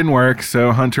 But it didn't work.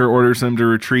 So Hunter orders them to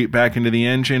retreat back into the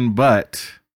engine,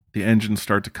 but the engines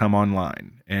start to come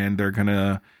online, and they're going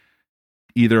to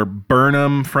either burn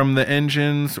them from the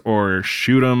engines or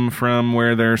shoot them from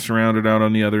where they're surrounded out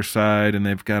on the other side, and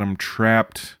they've got them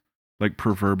trapped like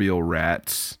proverbial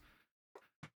rats.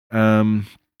 And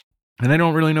they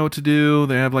don't really know what to do.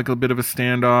 They have like a bit of a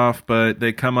standoff, but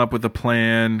they come up with a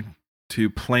plan to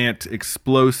plant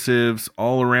explosives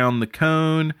all around the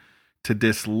cone to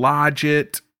dislodge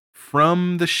it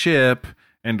from the ship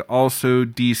and also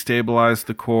destabilize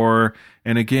the core.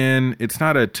 And again, it's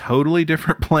not a totally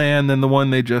different plan than the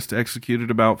one they just executed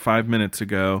about 5 minutes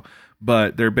ago,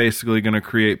 but they're basically going to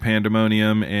create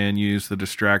pandemonium and use the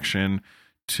distraction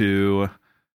to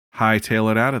hightail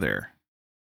it out of there.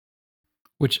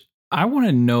 Which I want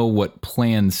to know what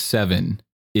Plan 7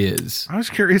 is. I was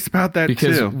curious about that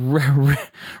because too.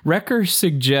 Wrecker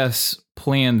suggests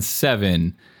Plan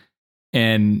 7,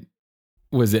 and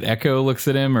was it Echo looks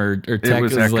at him or Tech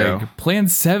is Echo. like, Plan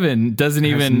 7 doesn't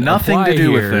even nothing apply to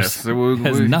do here. with this. It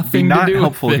has nothing not to do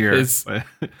helpful with here. this.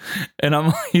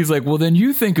 And he's like, well, then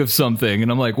you think of something. And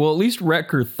I'm like, well, at least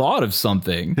Wrecker thought of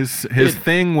something. His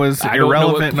thing was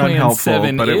irrelevant and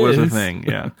unhelpful, but it was a thing.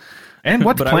 Yeah. And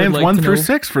what's plans 1 through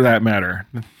 6 for that matter?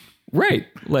 Right.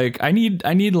 Like I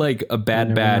need like a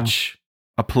Bad Batch.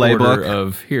 A playbook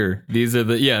of here. These are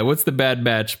what's the Bad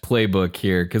Batch playbook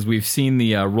here? Because we've seen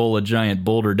the roll a giant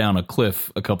boulder down a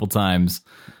cliff a couple times.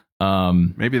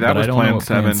 Maybe that was Plan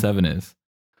 7. Plan 7 is.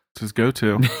 It's his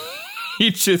go-to. He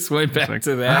just went back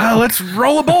to that. Let's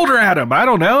roll a boulder at him. I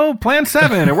don't know. Plan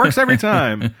 7. It works every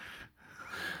time.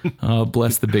 Oh,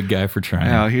 bless the big guy for trying.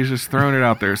 Yeah, he's just throwing it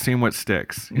out there, seeing what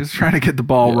sticks. He's trying to get the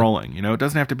ball rolling. You know, it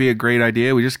doesn't have to be a great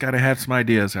idea. We just got to have some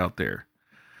ideas out there.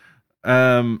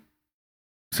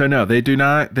 So no, they do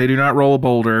not roll a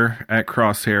boulder at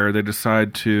Crosshair. They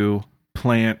decide to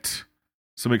plant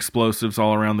some explosives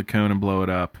all around the cone and blow it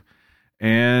up.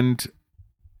 And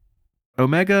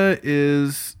Omega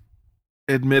is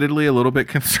admittedly a little bit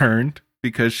concerned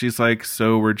because she's like,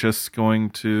 so we're just going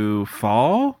to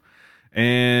fall?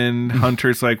 And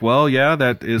Hunter's like, well, yeah,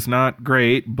 that is not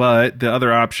great, but the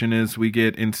other option is we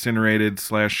get incinerated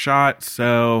 / shot,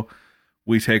 so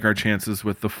we take our chances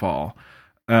with the fall.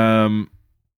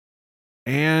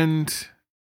 And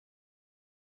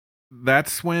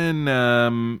that's when,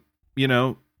 they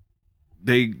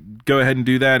go ahead and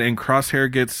do that, and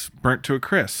Crosshair gets burnt to a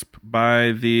crisp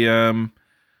by the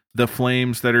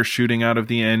flames that are shooting out of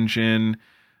the engine,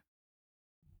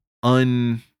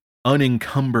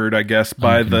 unencumbered, I guess,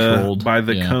 by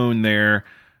the cone there,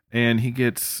 and he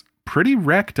gets pretty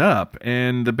wrecked up,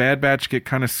 and the Bad Batch get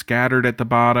kind of scattered at the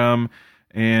bottom.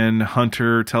 And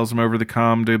Hunter tells him over the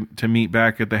comm to meet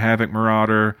back at the Havoc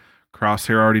Marauder.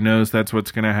 Crosshair already knows that's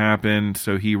what's going to happen,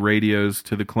 so he radios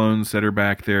to the clones that are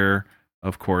back there,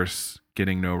 of course,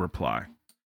 getting no reply.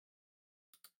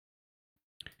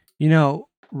 You know,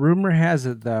 rumor has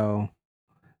it, though,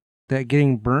 that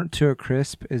getting burnt to a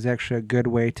crisp is actually a good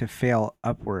way to fail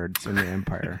upwards in the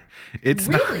Empire. It's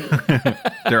really?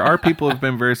 There are people who have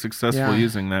been very successful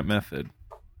using that method.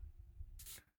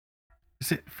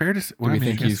 Is it fair to say? Well, Do I we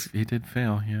mean, think he did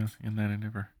fail, yes, in that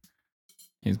endeavor.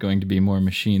 He's going to be more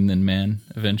machine than man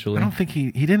eventually. I don't think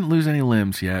he didn't lose any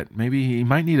limbs yet. Maybe he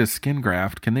might need a skin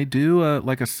graft. Can they do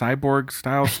like a cyborg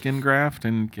style skin graft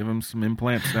and give him some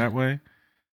implants that way?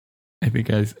 I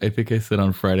think I said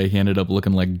on Friday he ended up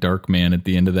looking like Darkman at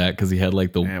the end of that because he had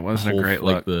like the it wasn't whole, a great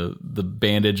like look. the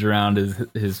bandage around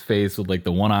his face with like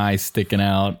the one eye sticking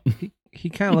out. He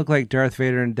kind of looked like Darth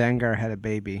Vader and Dengar had a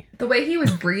baby. The way he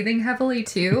was breathing heavily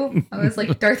too, I was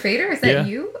like, Darth Vader, is that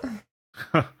you?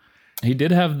 He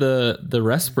did have the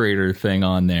respirator thing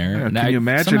on there. Yeah, Now, can you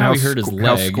imagine somehow he hurt his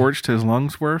how leg. scorched his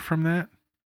lungs were from that?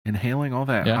 Inhaling all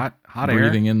that hot air.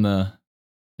 Breathing in the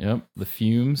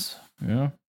fumes. Yeah.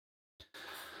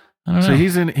 I don't know. So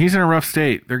he's in a rough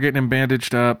state. They're getting him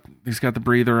bandaged up. He's got the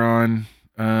breather on,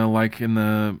 like in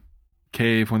the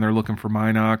cave when they're looking for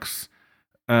Minox.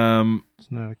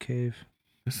 It's not a cave.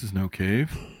 This is no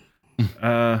cave.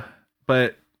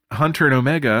 But Hunter and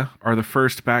Omega are the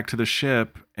first back to the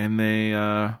ship, and they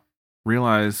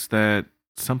realize that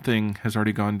something has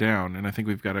already gone down. And I think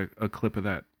we've got a clip of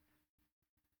that.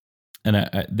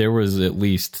 And there was at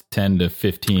least 10 to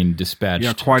 15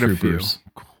 dispatched quite troopers a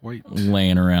few. Quite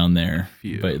laying around there.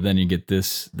 Few. But then you get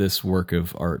this work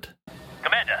of art.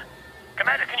 Commander,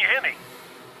 can you hear me?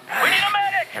 We need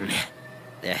a medic!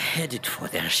 They're headed for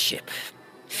their ship.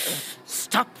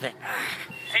 Stop them.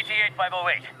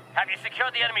 CT-8508, have you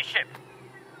secured the enemy ship?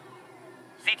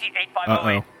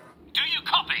 CT-8508. Uh-oh. Do you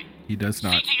copy? He does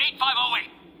not. CT-8508,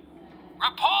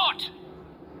 report!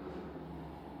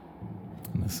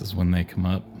 And this is when they come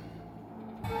up.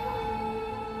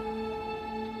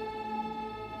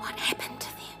 What happened to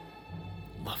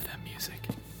them? Love that music.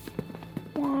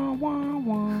 Wah, wah,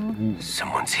 wah.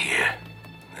 Someone's here.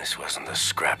 This wasn't the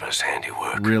scrapper's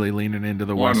handiwork. Really leaning into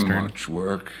the Wasn't Western. much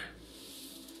work.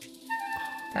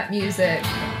 That music.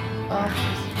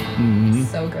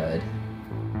 So good.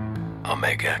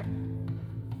 Omega,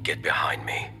 get behind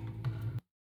me.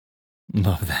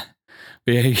 Love that.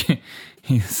 But yeah,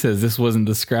 he says this wasn't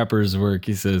the scrapper's work.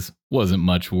 He says wasn't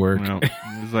much work. No.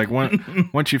 It's like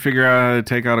once you figure out how to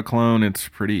take out a clone, it's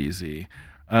pretty easy.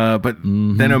 But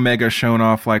then Omega's shown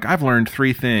off like, I've learned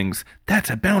 3 things. That's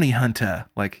a bounty hunter.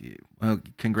 Like, well,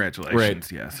 congratulations.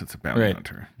 Right. Yes, it's a bounty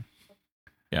hunter.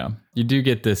 Yeah, you do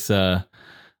get this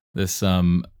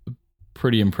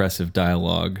pretty impressive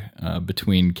dialogue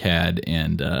between Cad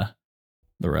and the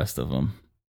rest of them.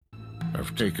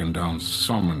 I've taken down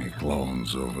so many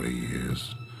clones over the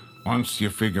years. Once you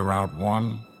figure out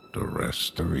one, the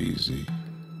rest are easy.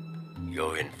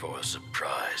 You're in for a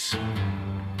surprise.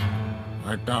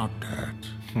 I doubt that.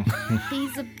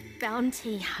 He's a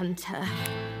bounty hunter.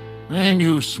 Ain't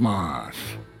you smart?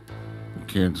 The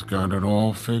kid's got it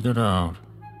all figured out.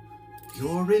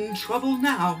 You're in trouble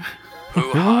now.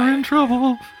 You're in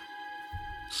trouble.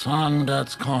 Son,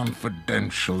 that's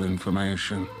confidential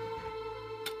information.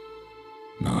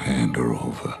 Now hand her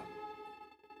over.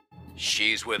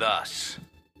 She's with us.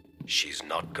 She's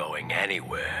not going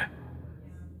anywhere.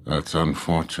 That's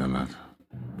unfortunate.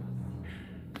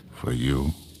 For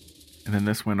you. And then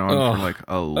this went on for like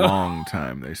a long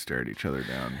time. They stared each other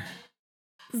down.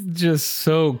 Just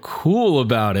so cool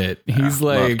about it. He's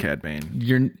like, love Cad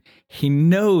Bane. He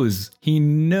knows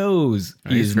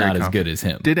he's not as good as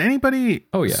him. Did anybody?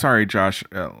 Oh yeah. Sorry, Josh.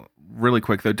 Really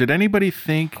quick though. Did anybody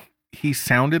think he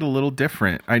sounded a little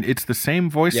different? It's the same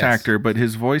voice actor, but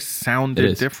his voice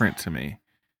sounded different to me.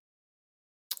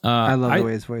 I love the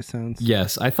way his voice sounds.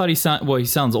 Yes, I thought he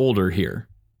sounds older here.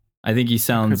 I think he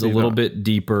sounds a little bit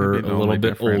deeper, a little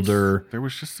bit older there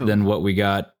was just than what we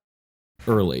got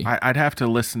early. I'd have to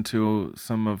listen to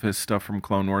some of his stuff from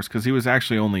Clone Wars because he was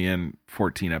actually only in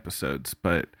 14 episodes,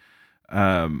 but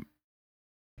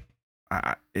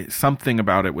something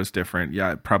about it was different.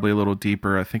 Yeah, probably a little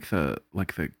deeper. I think the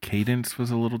cadence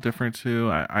was a little different too.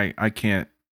 I can't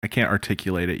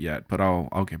articulate it yet, but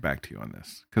I'll get back to you on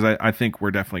this because I think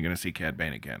we're definitely going to see Cad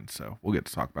Bane again, so we'll get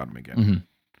to talk about him again.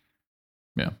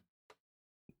 Mm-hmm. Yeah.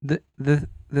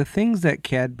 The things that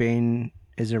Cad Bane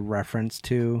is a reference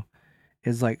to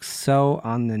is like so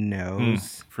on the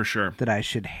nose for sure that I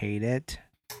should hate it.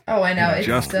 Oh, I know. It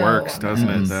just works, doesn't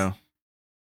it? Though.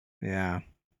 Yeah,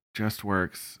 just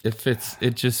works.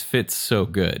 It just fits so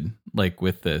good, like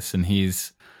with this, and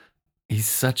he's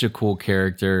such a cool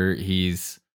character.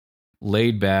 He's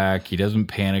laid back. He doesn't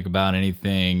panic about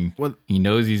anything. Well, he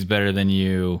knows he's better than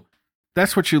you.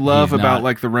 That's what you love He's about not-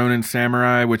 like the Ronin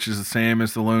Samurai, which is the same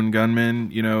as the Lone Gunman,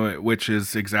 you know, which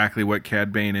is exactly what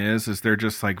Cad Bane is they're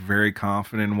just like very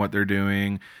confident in what they're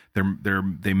doing.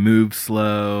 They move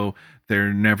slow.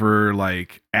 They're never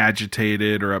like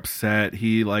agitated or upset.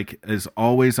 He like is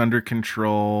always under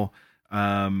control.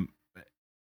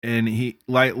 And he,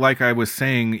 like I was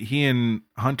saying, he and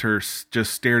Hunter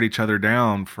just stared each other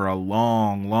down for a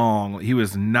long. He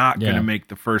was not going to make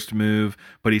the first move,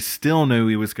 but he still knew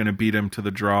he was going to beat him to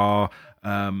the draw.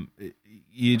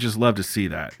 You just love to see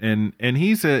that, and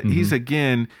he's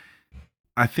again.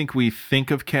 I think we think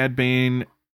of Cad Bane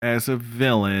as a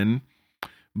villain,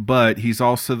 but he's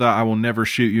also the "I will never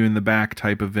shoot you in the back"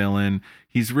 type of villain.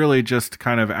 He's really just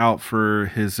kind of out for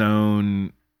his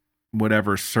own.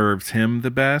 Whatever serves him the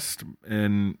best,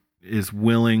 and is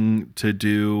willing to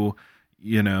do,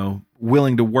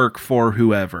 willing to work for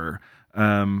whoever.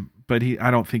 But I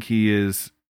don't think he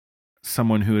is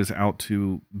someone who is out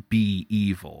to be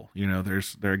evil. There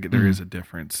is a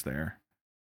difference there.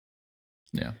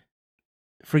 Yeah.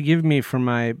 Forgive me for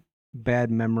my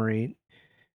bad memory.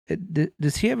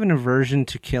 Does he have an aversion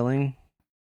to killing?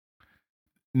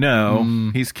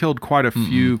 No, he's killed quite a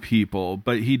few people,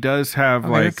 but he does have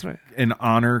an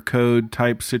honor code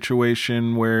type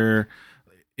situation where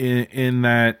in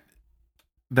that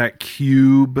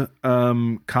cube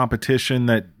competition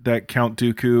that Count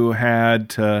Dooku had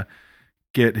to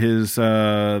get his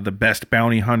the best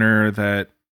bounty hunter, that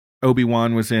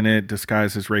Obi-Wan was in it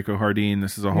disguised as Reiko Hardeen.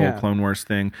 This is a whole Clone Wars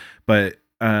thing, but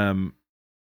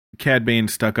Cad Bane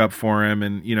stuck up for him,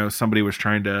 and somebody was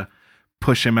trying to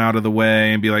push him out of the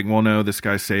way and be like, well, no, this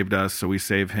guy saved us, so we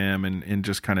save him, and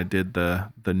just kind of did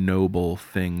the noble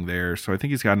thing there. So I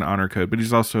think he's got an honor code, but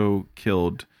he's also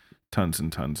killed tons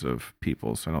and tons of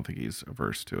people, so I don't think he's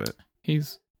averse to it.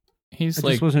 He's I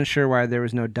like, just wasn't sure why there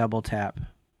was no double tap.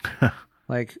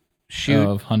 Like shoot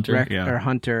of Hunter or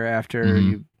Hunter after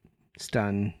you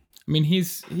stun. I mean,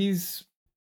 he's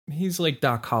like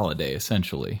Doc Holliday,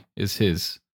 essentially, is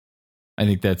his. I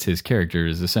think that's his character,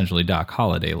 is essentially Doc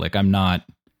Holliday. Like, I'm not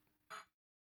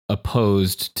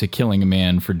opposed to killing a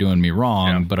man for doing me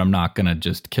wrong, but I'm not going to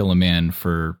just kill a man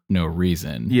for no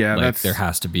reason. Yeah, like, there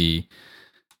has to be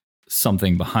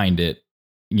something behind it,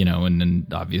 and then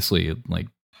obviously, like,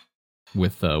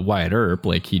 with Wyatt Earp,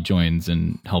 like, he joins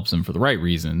and helps him for the right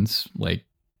reasons, like,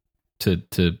 to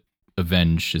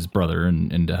avenge his brother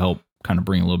and to help kind of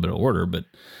bring a little bit of order, but...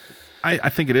 I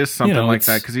think it is something like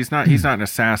that, because he's not an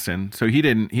assassin, so he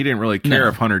didn't really care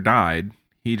if Hunter died.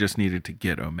 He just needed to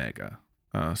get Omega.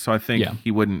 So I think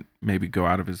he wouldn't maybe go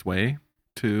out of his way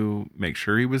to make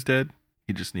sure he was dead.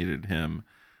 He just needed him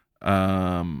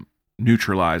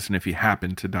neutralized, and if he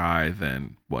happened to die,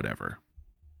 then whatever.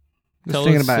 Just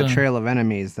thinking about a trail of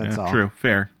enemies. That's all. True,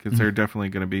 fair, because they're definitely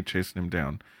going to be chasing him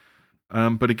down.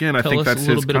 But again, I Tell think us that's a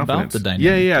little his bit confidence. about the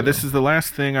dynamic. Yeah. This is the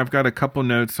last thing. I've got a couple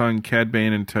notes on Cad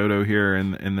Bane and Toto here,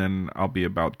 and then I'll be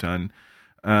about done.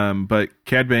 But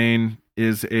Cad Bane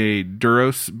is a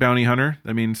Duros bounty hunter.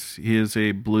 That means he is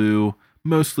a blue,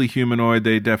 mostly humanoid.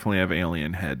 They definitely have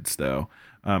alien heads, though.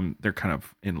 They're kind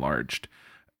of enlarged.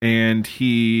 And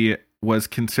he was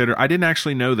considered, I didn't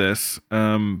actually know this,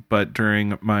 but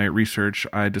during my research,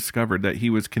 I discovered that he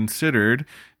was considered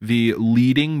the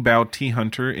leading bounty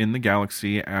hunter in the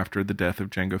galaxy after the death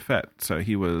of Jango Fett. So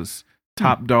he was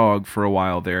top dog for a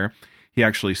while there. He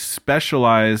actually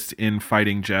specialized in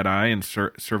fighting Jedi and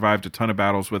survived a ton of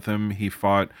battles with him. He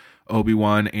fought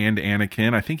Obi-Wan and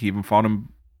Anakin. I think he even fought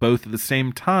them both at the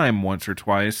same time once or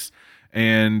twice.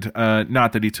 And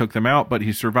not that he took them out, but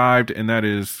he survived, and that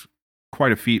is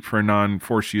quite a feat for a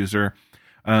non-Force user.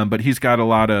 But he's got a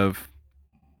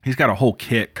whole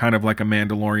kit, kind of like a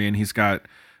Mandalorian. He's got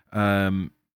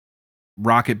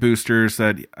rocket boosters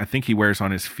that I think he wears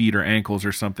on his feet or ankles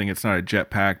or something. It's not a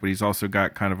jetpack, but he's also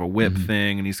got kind of a whip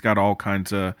thing, and he's got all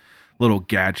kinds of little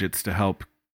gadgets to help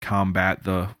combat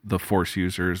the Force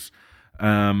users.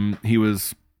 He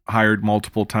was hired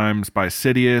multiple times by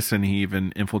Sidious, and he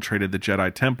even infiltrated the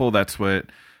Jedi Temple. That's what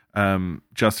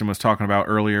Justin was talking about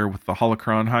earlier with the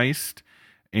Holocron heist.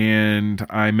 And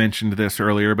I mentioned this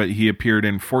earlier, but he appeared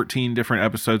in 14 different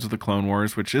episodes of the Clone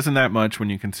Wars, which isn't that much when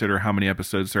you consider how many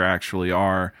episodes there actually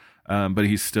are. But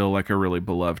he's still like a really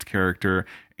beloved character.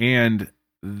 And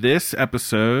this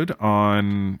episode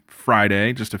on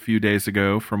Friday, just a few days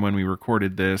ago from when we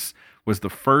recorded this, was the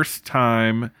first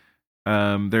time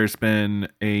there's been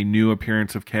a new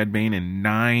appearance of Cad Bane in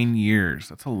 9 years.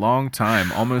 That's a long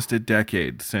time, almost a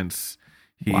decade since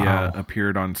he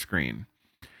appeared on screen.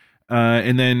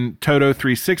 And then Toto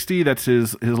 360, that's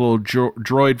his little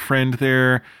droid friend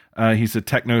there. He's a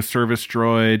techno service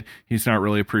droid. He's not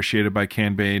really appreciated by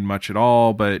Cad Bane much at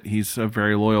all, but he's a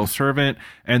very loyal servant.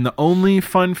 And the only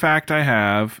fun fact I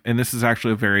have, and this is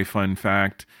actually a very fun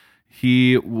fact,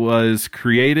 he was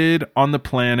created on the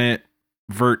planet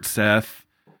Vertseth,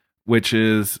 which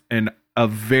is a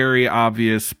very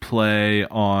obvious play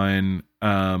on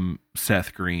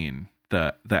Seth Green,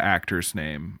 the actor's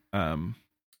name,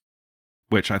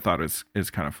 which I thought is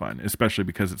kind of fun, especially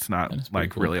because it's not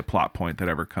like cool. Really a plot point that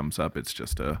ever comes up. It's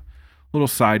just a little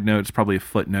side note. It's probably a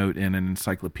footnote in an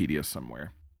encyclopedia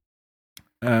somewhere.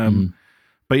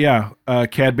 But yeah,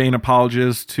 Cad Bane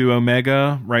apologizes to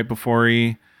Omega right before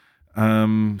he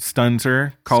stuns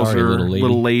her, calls her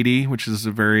little lady, which is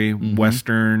a very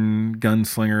Western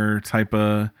gunslinger type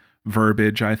of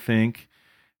verbiage, I think.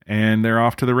 And they're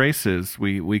off to the races.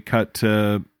 We cut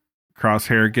to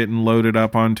Crosshair getting loaded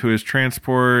up onto his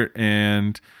transport,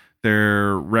 and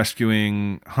they're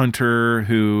rescuing Hunter,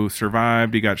 who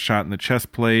survived. He got shot in the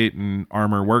chest plate, and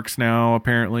armor works now,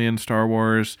 apparently, in Star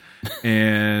Wars.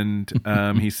 And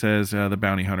he says, the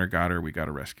bounty hunter got her. We got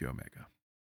to rescue Omega.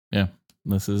 Yeah.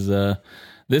 This was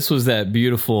that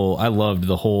beautiful. I loved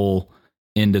the whole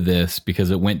end of this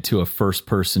because it went to a first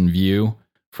person view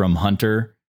from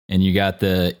Hunter, and you got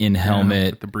the in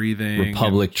helmet, the breathing,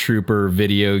 Republic Trooper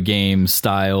video game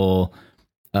style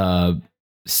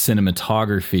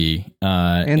cinematography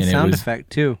and sound effect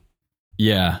too.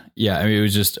 Yeah. I mean, it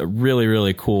was just a really,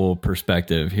 really cool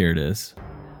perspective. Here it is.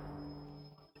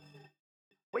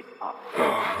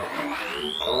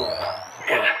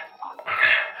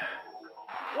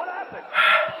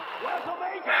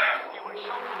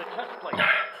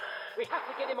 We have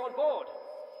to get him on board.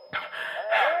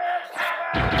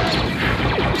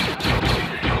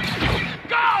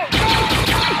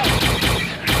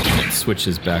 It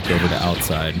switches back over to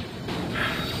outside.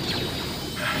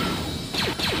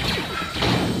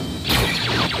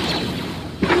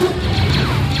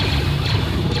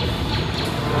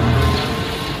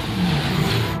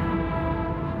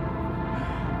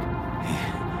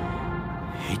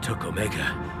 He took Omega.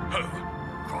 Who?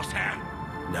 Crosshair?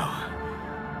 No.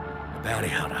 The bounty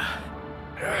hunter.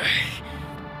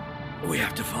 We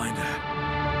have to find her.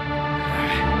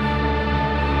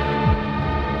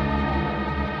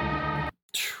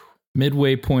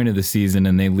 Midway point of the season,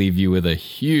 and they leave you with a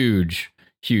huge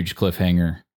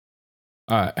cliffhanger.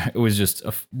 It was just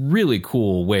a really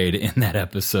cool way to end that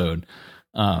episode.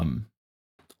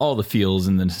 All the feels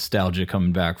and the nostalgia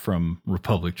coming back from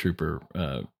Republic Trooper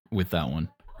with that one,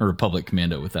 or Republic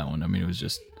Commando with that one. I mean, it was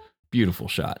just beautiful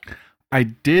shot. I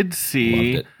did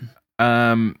see,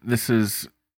 this is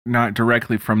not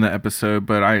directly from the episode,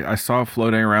 but I saw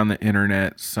floating around the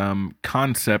internet some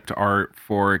concept art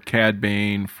for Cad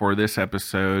Bane for this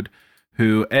episode,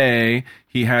 who,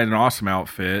 he had an awesome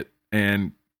outfit,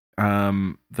 and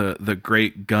the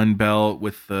great gun belt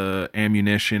with the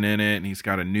ammunition in it, and he's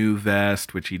got a new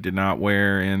vest, which he did not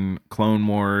wear in Clone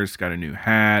Wars, got a new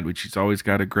hat, which he's always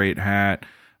got a great hat.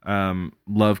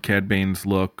 Love Cad Bane's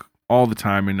look all the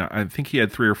time, and I think he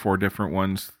had 3 or 4 different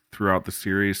ones throughout the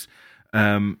series.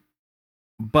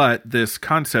 But this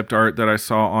concept art that I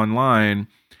saw online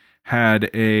had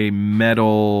a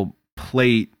metal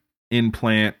plate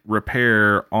implant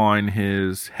repair on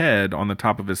his head, on the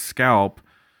top of his scalp,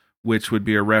 which would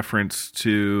be a reference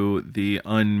to the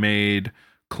unmade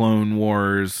Clone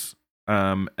Wars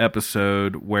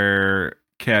episode where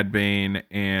Cad Bane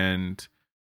and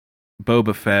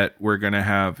Boba Fett were going to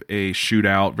have a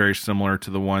shootout very similar to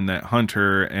the one that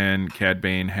Hunter and Cad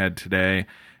Bane had today,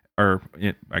 or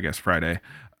I guess Friday,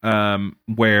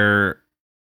 where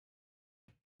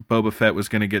Boba Fett was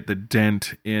going to get the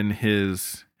dent in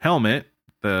his helmet,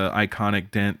 the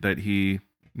iconic dent that he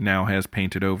now has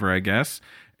painted over, I guess,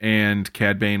 and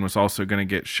Cad Bane was also going to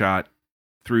get shot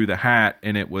through the hat,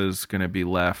 and it was going to be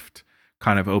left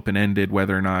kind of open-ended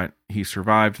whether or not he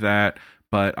survived that.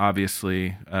 But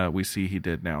obviously, we see he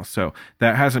did now. So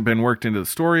that hasn't been worked into the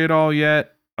story at all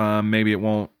yet. Maybe it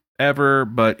won't ever.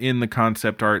 But in the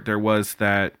concept art, there was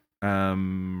that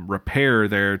repair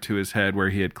there to his head where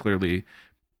he had clearly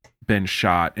been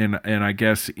shot. And I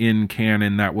guess in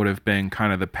canon, that would have been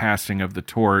kind of the passing of the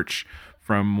torch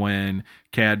from when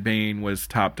Cad Bane was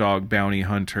top dog bounty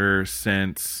hunter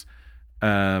since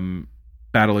Battle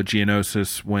of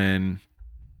Geonosis, when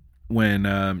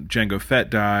Jango Fett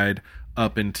died,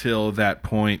 up until that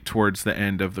point towards the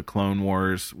end of the Clone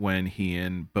Wars when he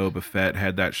and Boba Fett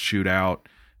had that shootout,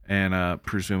 and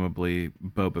presumably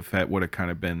Boba Fett would have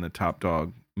kind of been the top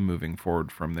dog moving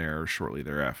forward from there or shortly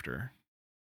thereafter.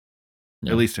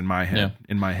 Yeah. At least in my head,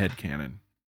 in my head canon.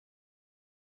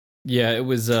 Yeah, it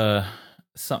was. I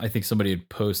think somebody had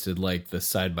posted like the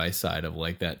side by side of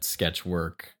like that sketch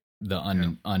work,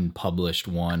 the unpublished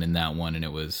one and that one, and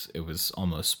it was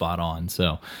almost spot on.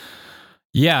 So,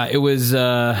 yeah, it was.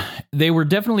 They were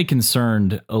definitely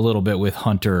concerned a little bit with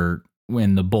Hunter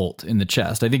in the bolt in the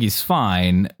chest. I think he's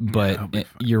fine, but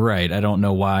you're right. I don't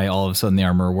know why all of a sudden the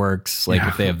armor works. Like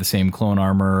if they have the same clone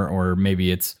armor, or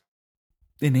maybe it's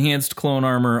enhanced clone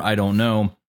armor. I don't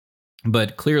know.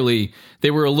 But clearly, they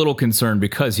were a little concerned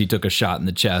because he took a shot in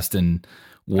the chest and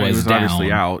was down.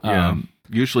 Obviously out. Yeah.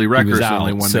 Usually, Wrecker's the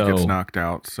only one that gets knocked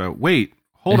out. So wait,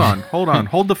 hold on, hold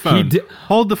the phone,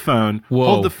 hold the phone, Whoa.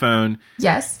 hold the phone.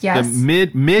 Yes.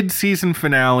 The mid-season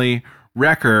finale,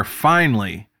 Wrecker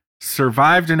finally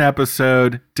survived an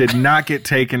episode, did not get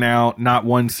taken out, not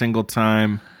one single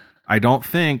time. I don't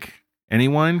think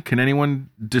can anyone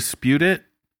dispute it?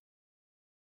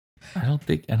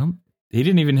 He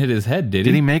didn't even hit his head, did he?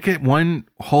 Did he make it one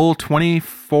whole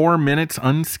 24 minutes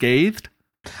unscathed?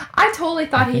 I totally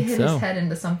thought he hit his head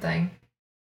into something.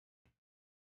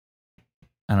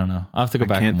 I don't know. I'll have to go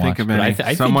back and watch. I can't think of any. I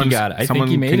think he got it. I think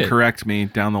he made it. Someone can correct me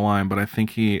down the line, but I think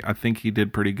he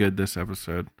did pretty good this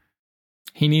episode.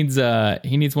 He needs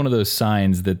one of those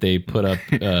signs that they put up.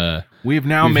 We've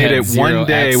now made it 1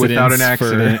 day without an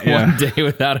accident. Yeah. 1 day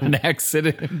without an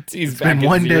accident. It's been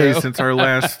 1 day since our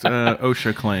last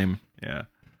OSHA claim. Yeah.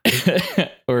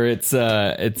 Or it's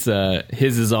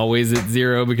his is always at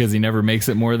 0 because he never makes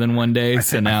it more than 1 day.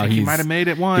 So now he might have made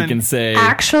it 1. He can say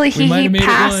actually he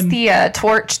passed the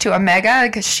torch to Omega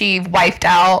because she wiped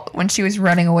out when she was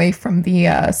running away from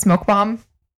the smoke bomb.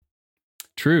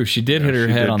 True, she did hit her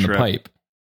head on the pipe.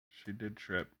 She did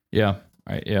trip. Yeah.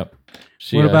 Right. Yep.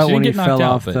 What about when he fell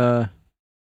off the?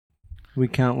 We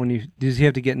count when you. Does he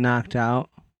have to get knocked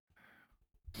out?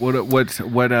 What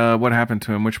happened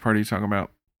to him? Which part are you talking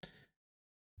about?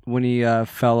 When he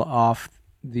fell off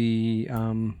the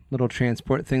little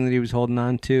transport thing that he was holding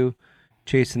on to,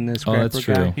 chasing this scrapper that's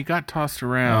true. guy. He got tossed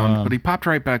around, but he popped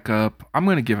right back up. I'm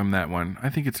going to give him that one. I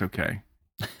think it's okay.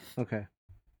 Okay.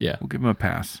 Yeah. We'll give him a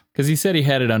pass. Because he said he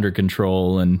had it under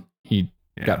control and he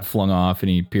got flung off and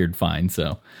he appeared fine.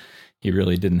 So he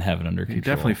really didn't have it under control. He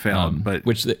definitely failed. But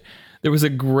there was a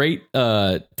great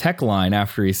tech line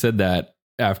after he said that.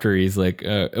 After he's like,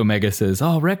 Omega says,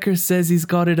 "Oh, Wrecker says he's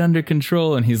got it under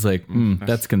control," and he's like,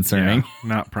 "That's concerning." Yeah,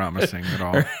 not promising at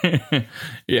all.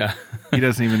 Yeah, he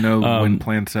doesn't even know when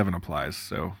Plan 7 applies,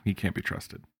 so he can't be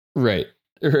trusted. Right.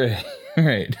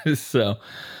 So,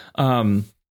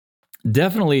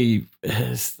 definitely.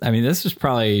 I mean, this is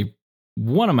probably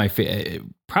one of my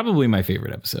probably my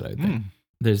favorite episode. I think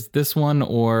there's this one,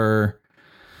 or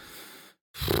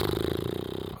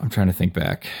I'm trying to think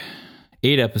back.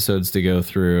 8 episodes to go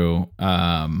through.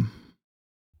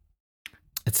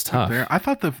 It's tough. I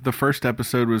thought the first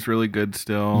episode was really good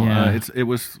still. Yeah. It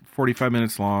was 45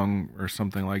 minutes long or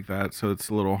something like that, so it's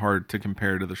a little hard to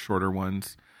compare to the shorter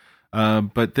ones.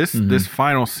 But this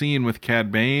final scene with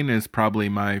Cad Bane is probably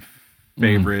my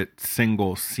favorite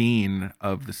single scene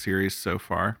of the series so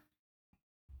far.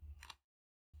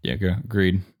 Yeah,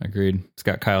 agreed. It's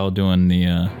got Kyle doing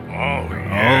the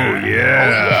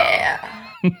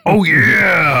Oh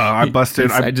yeah! I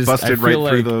busted right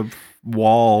through the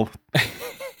wall.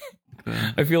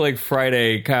 I feel like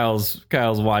Friday, Kyle's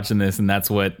watching this, and that's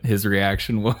what his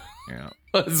reaction was.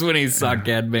 Was when he saw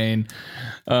Cad Bane.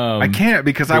 I can't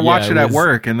because I watch it at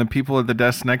work, and the people at the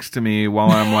desk next to me while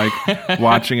I'm like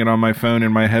watching it on my phone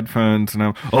in my headphones, and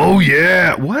I'm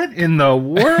what in the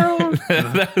world?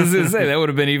 That was to say that would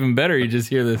have been even better. You just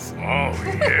hear this.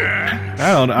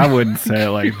 I wouldn't say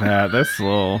it like that. That's a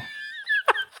little.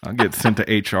 I'll get sent to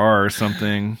HR or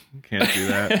something. Can't do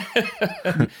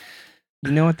that.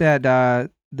 You know what that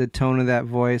the tone of that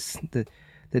voice, the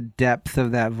depth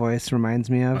of that voice reminds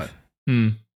me of?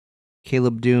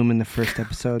 Caleb Doom in the first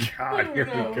episode. God, here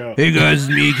we go. Hey guys,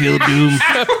 it's me, Caleb Doom.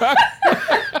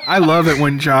 I love it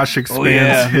when Josh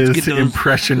expands his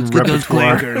impression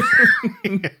repertoire.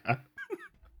 You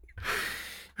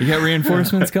got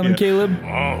reinforcements coming, Caleb?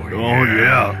 Oh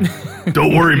yeah.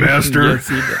 Don't worry, Master. Yes,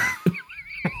 he does.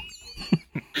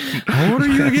 How old are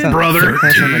you again, brother?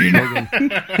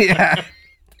 Yeah.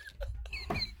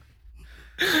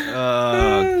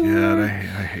 Oh God,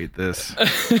 I hate this.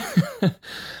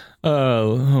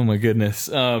 Oh my goodness.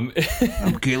 I'm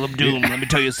Caleb Doom. Let me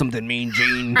tell you something, Mean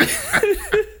Gene.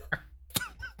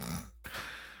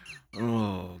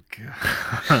 Oh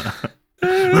God.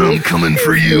 I'm coming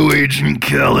for you, Agent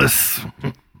Callus.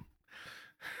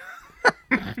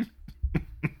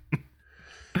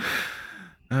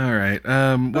 All right.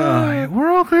 Well, we're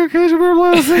all clear, case for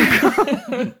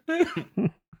blessing.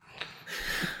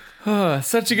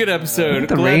 Such a good episode.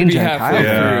 The Glad to range be on halfway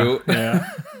Kyle.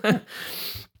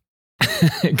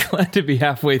 through. Glad to be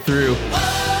halfway through.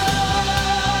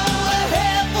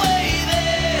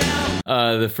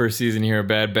 The first season here of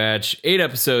Bad Batch. 8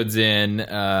 episodes in.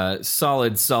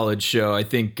 Solid show. I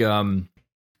think, I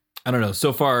don't know.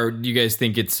 So far, do you guys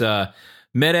think it's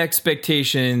met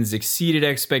expectations, exceeded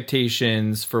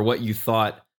expectations for what you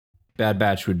thought Bad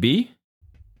Batch would be?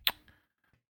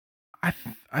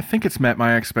 I think it's met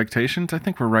my expectations. I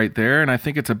think we're right there, and I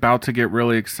think it's about to get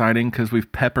really exciting because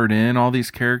we've peppered in all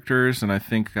these characters, and I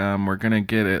think we're going to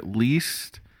get at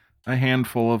least a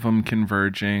handful of them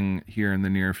converging here in the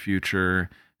near future,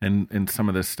 and some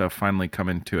of this stuff finally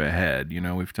coming to a head. You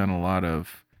know, we've done a lot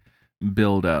of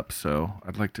build up, so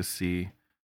I'd like to see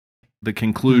the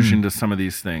conclusion to some of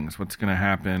these things. What's going to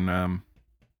happen?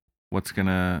 What's going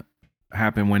to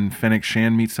happen when Fennec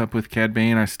Shan meets up with Cad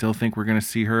Bane? I still think we're going to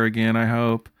see her again, I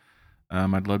hope.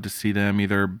 I'd love to see them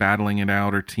either battling it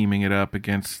out or teaming it up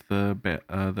against the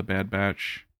Bad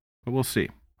Batch, but we'll see.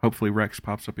 Hopefully Rex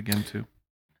pops up again too.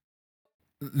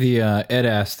 The Ed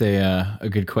asked a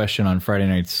good question on Friday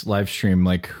night's live stream,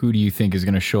 like, who do you think is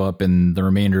going to show up in the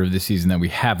remainder of the season that we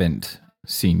haven't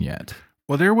seen yet?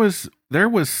 Well, there was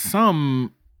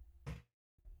some.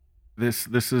 This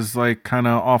is like kind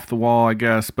of off the wall, I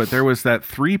guess, but there was that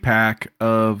 3-pack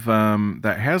of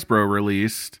that Hasbro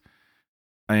released,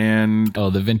 and the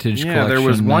vintage collection. There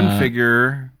was one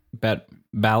figure,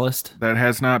 Ballast, that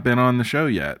has not been on the show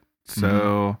yet.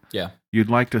 So you'd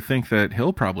like to think that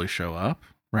he'll probably show up,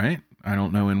 right? I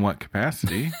don't know in what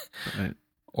capacity, but,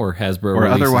 or Hasbro, or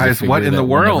otherwise, what in the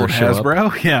world,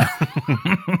 Hasbro? Yeah.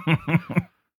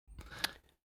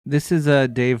 This is a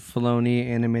Dave Filoni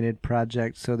animated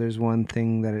project, so there's one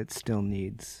thing that it still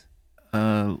needs.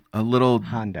 A little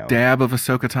Hondo. Dab of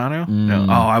Ahsoka Tano? No.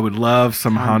 Oh, I would love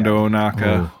some Hondo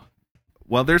Ohnaka. Oh.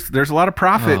 Well, there's a lot of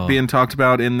profit being talked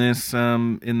about in this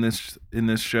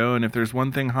show, and if there's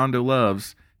one thing Hondo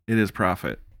loves, it is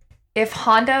profit. If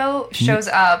Hondo shows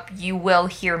up, you will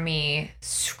hear me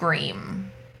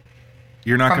scream.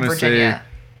 You're not going to say,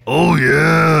 "Oh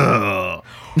yeah."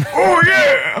 Oh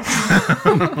yeah!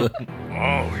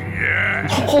 Oh yeah!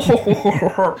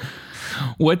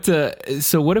 What?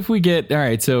 So what if we get? All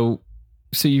right. So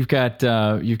you've got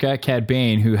Cad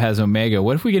Bane who has Omega.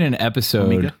 What if we get an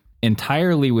episode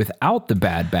entirely without the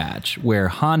Bad Batch, where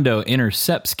Hondo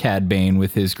intercepts Cad Bane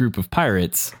with his group of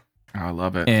pirates? Oh, I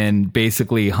love it. And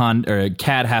basically,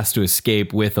 Cad has to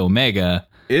escape with Omega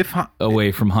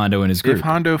away from Hondo and his group. If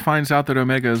Hondo finds out that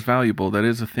Omega is valuable, that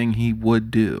is a thing he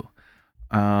would do.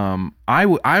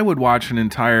 I would watch an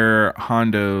entire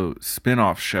Hondo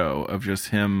spin-off show of just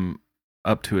him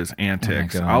up to his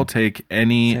antics. I'll take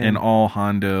any and all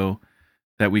Hondo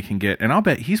that we can get, and I'll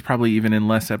bet he's probably even in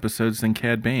less episodes than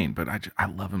Cad Bane. But I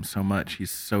love him so much;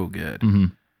 he's so good,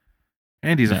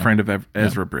 and he's a friend of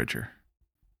Ezra Bridger.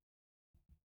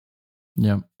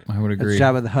 Yep, I would agree.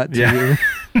 That's Jabba the Hutt to you.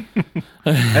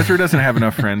 Ezra doesn't have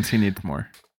enough friends; he needs more.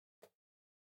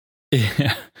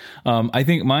 Yeah, I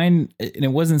think mine, and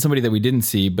it wasn't somebody that we didn't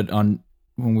see, but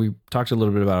when we talked a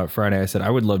little bit about it Friday, I said I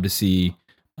would love to see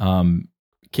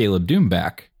Caleb Doom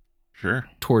back. Sure.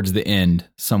 Towards the end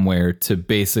somewhere, to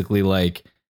basically, like,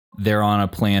 they're on a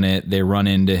planet, they run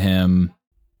into him,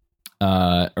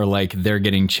 or like they're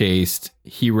getting chased.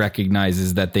 He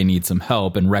recognizes that they need some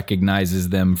help and recognizes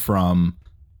them from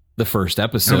the first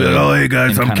episode. Oh, hey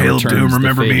guys, I'm Caleb Doom.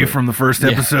 Remember me from the first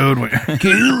episode?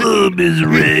 Caleb is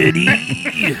ready.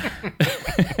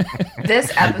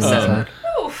 This episode.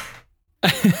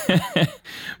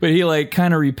 But he, like,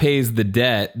 kind of repays the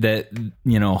debt that,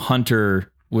 you know,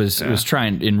 Hunter was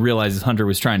trying, and realizes Hunter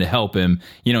was trying to help him,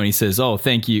 you know, and he says, "Oh,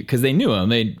 thank you," because they knew him.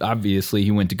 They obviously,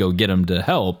 he went to go get him to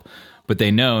help, but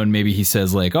they know, and maybe he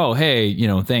says, like, "Oh, hey, you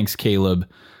know, thanks, Caleb,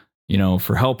 you know,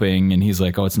 for helping," and he's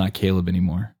like, "Oh, it's not Caleb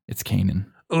anymore, it's Kanan."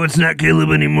 Oh, it's not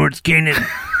Caleb anymore, it's Kanan.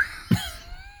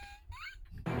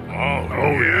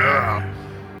 Oh yeah.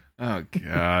 Oh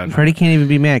God. Freddie can't even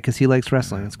be mad because he likes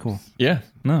wrestling. That's cool. Yeah,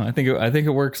 no, I think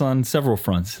it works on several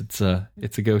fronts. It's a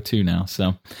go-to now.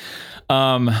 So,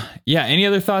 yeah. Any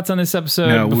other thoughts on this episode?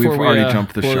 No, before we've already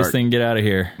jumped the shark. shark. This thing, get out of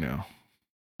here. No.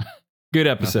 Good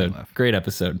episode. Great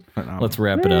episode. Let's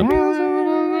wrap it up.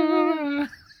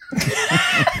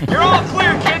 You're all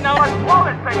clear, kid. Now let's blow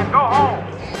this thing and go home.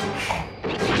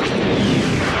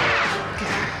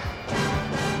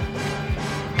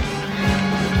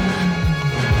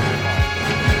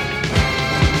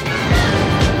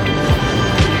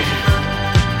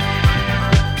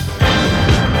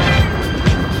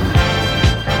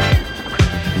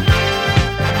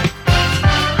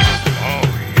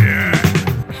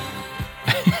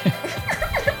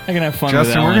 I can have fun Justin,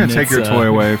 with that we're going one. to take your toy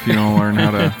away if you don't learn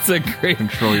how to it's a great,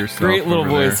 control yourself. Great little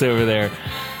voice there. over there.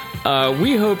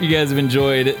 We hope you guys have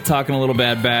enjoyed Talking a Little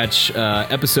Bad Batch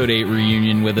episode 8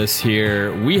 reunion with us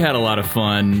here. We had a lot of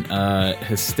fun.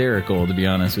 Hysterical, to be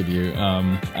honest with you.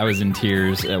 I was in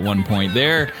tears at one point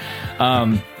there.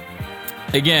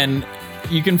 Again,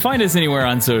 you can find us anywhere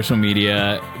on social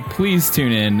media. Please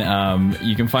tune in.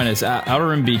 You can find us at Outer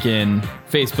Rim Beacon,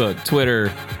 Facebook, Twitter,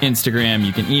 Instagram.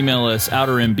 You can email us,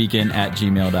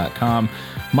 outerrimbeacon@gmail.com.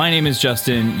 My name is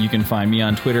Justin. You can find me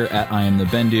on Twitter at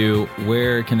IamTheBendu.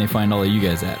 Where can they find all of you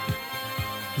guys at?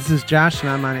 This is Josh, and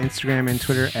I'm on Instagram and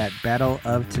Twitter at Battle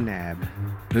of Tanab.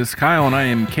 This is Kyle, and I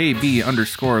am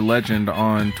KB_legend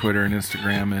on Twitter and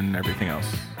Instagram and everything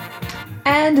else.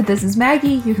 And this is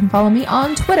Maggie. You can follow me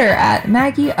on Twitter at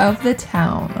Maggie of the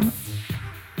Town.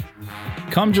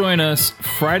 Come join us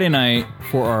Friday night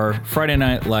for our Friday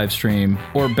night live stream,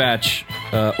 Orb Batch,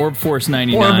 Orb Force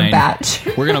 99. Orb Batch.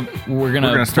 We're gonna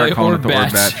start calling it the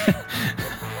Orb Batch.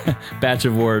 Batch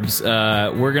of Orbs.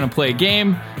 We're gonna play a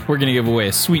game. We're gonna give away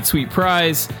a sweet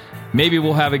prize. Maybe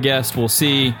we'll have a guest. We'll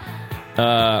see.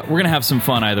 We're gonna have some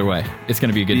fun either way. It's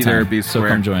gonna be a good time. So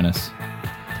come join us.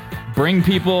 Bring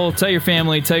people. Tell your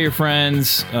family. Tell your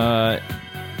friends.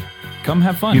 Come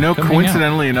have fun. You know, come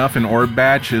coincidentally enough, an Orb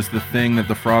Batch is the thing that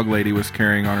the frog lady was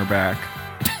carrying on her back.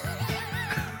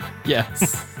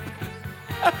 Yes.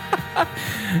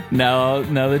 now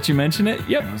that you mention it,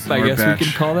 yep. I guess we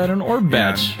can call that an Orb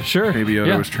Batch. Yeah, sure. Baby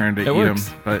Yoda was trying to eat works.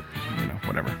 him, but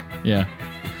whatever. Yeah.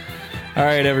 All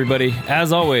right, everybody.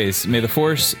 As always, may the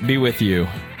Force be with you.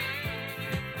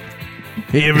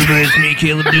 Hey, everybody, it's me,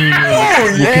 Caleb Dune. We'll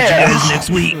catch you guys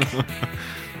next week.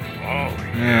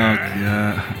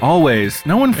 Yeah. Always.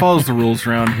 No one follows the rules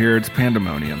around here. It's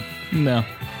pandemonium. No.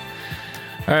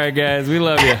 All right, guys. We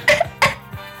love you.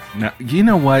 Now, you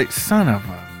know what? Son of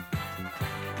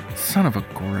a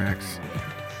Grex.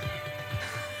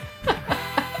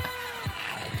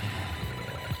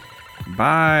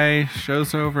 Bye.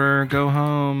 Show's over. Go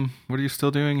home. What are you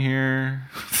still doing here?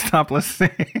 Stop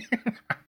listening.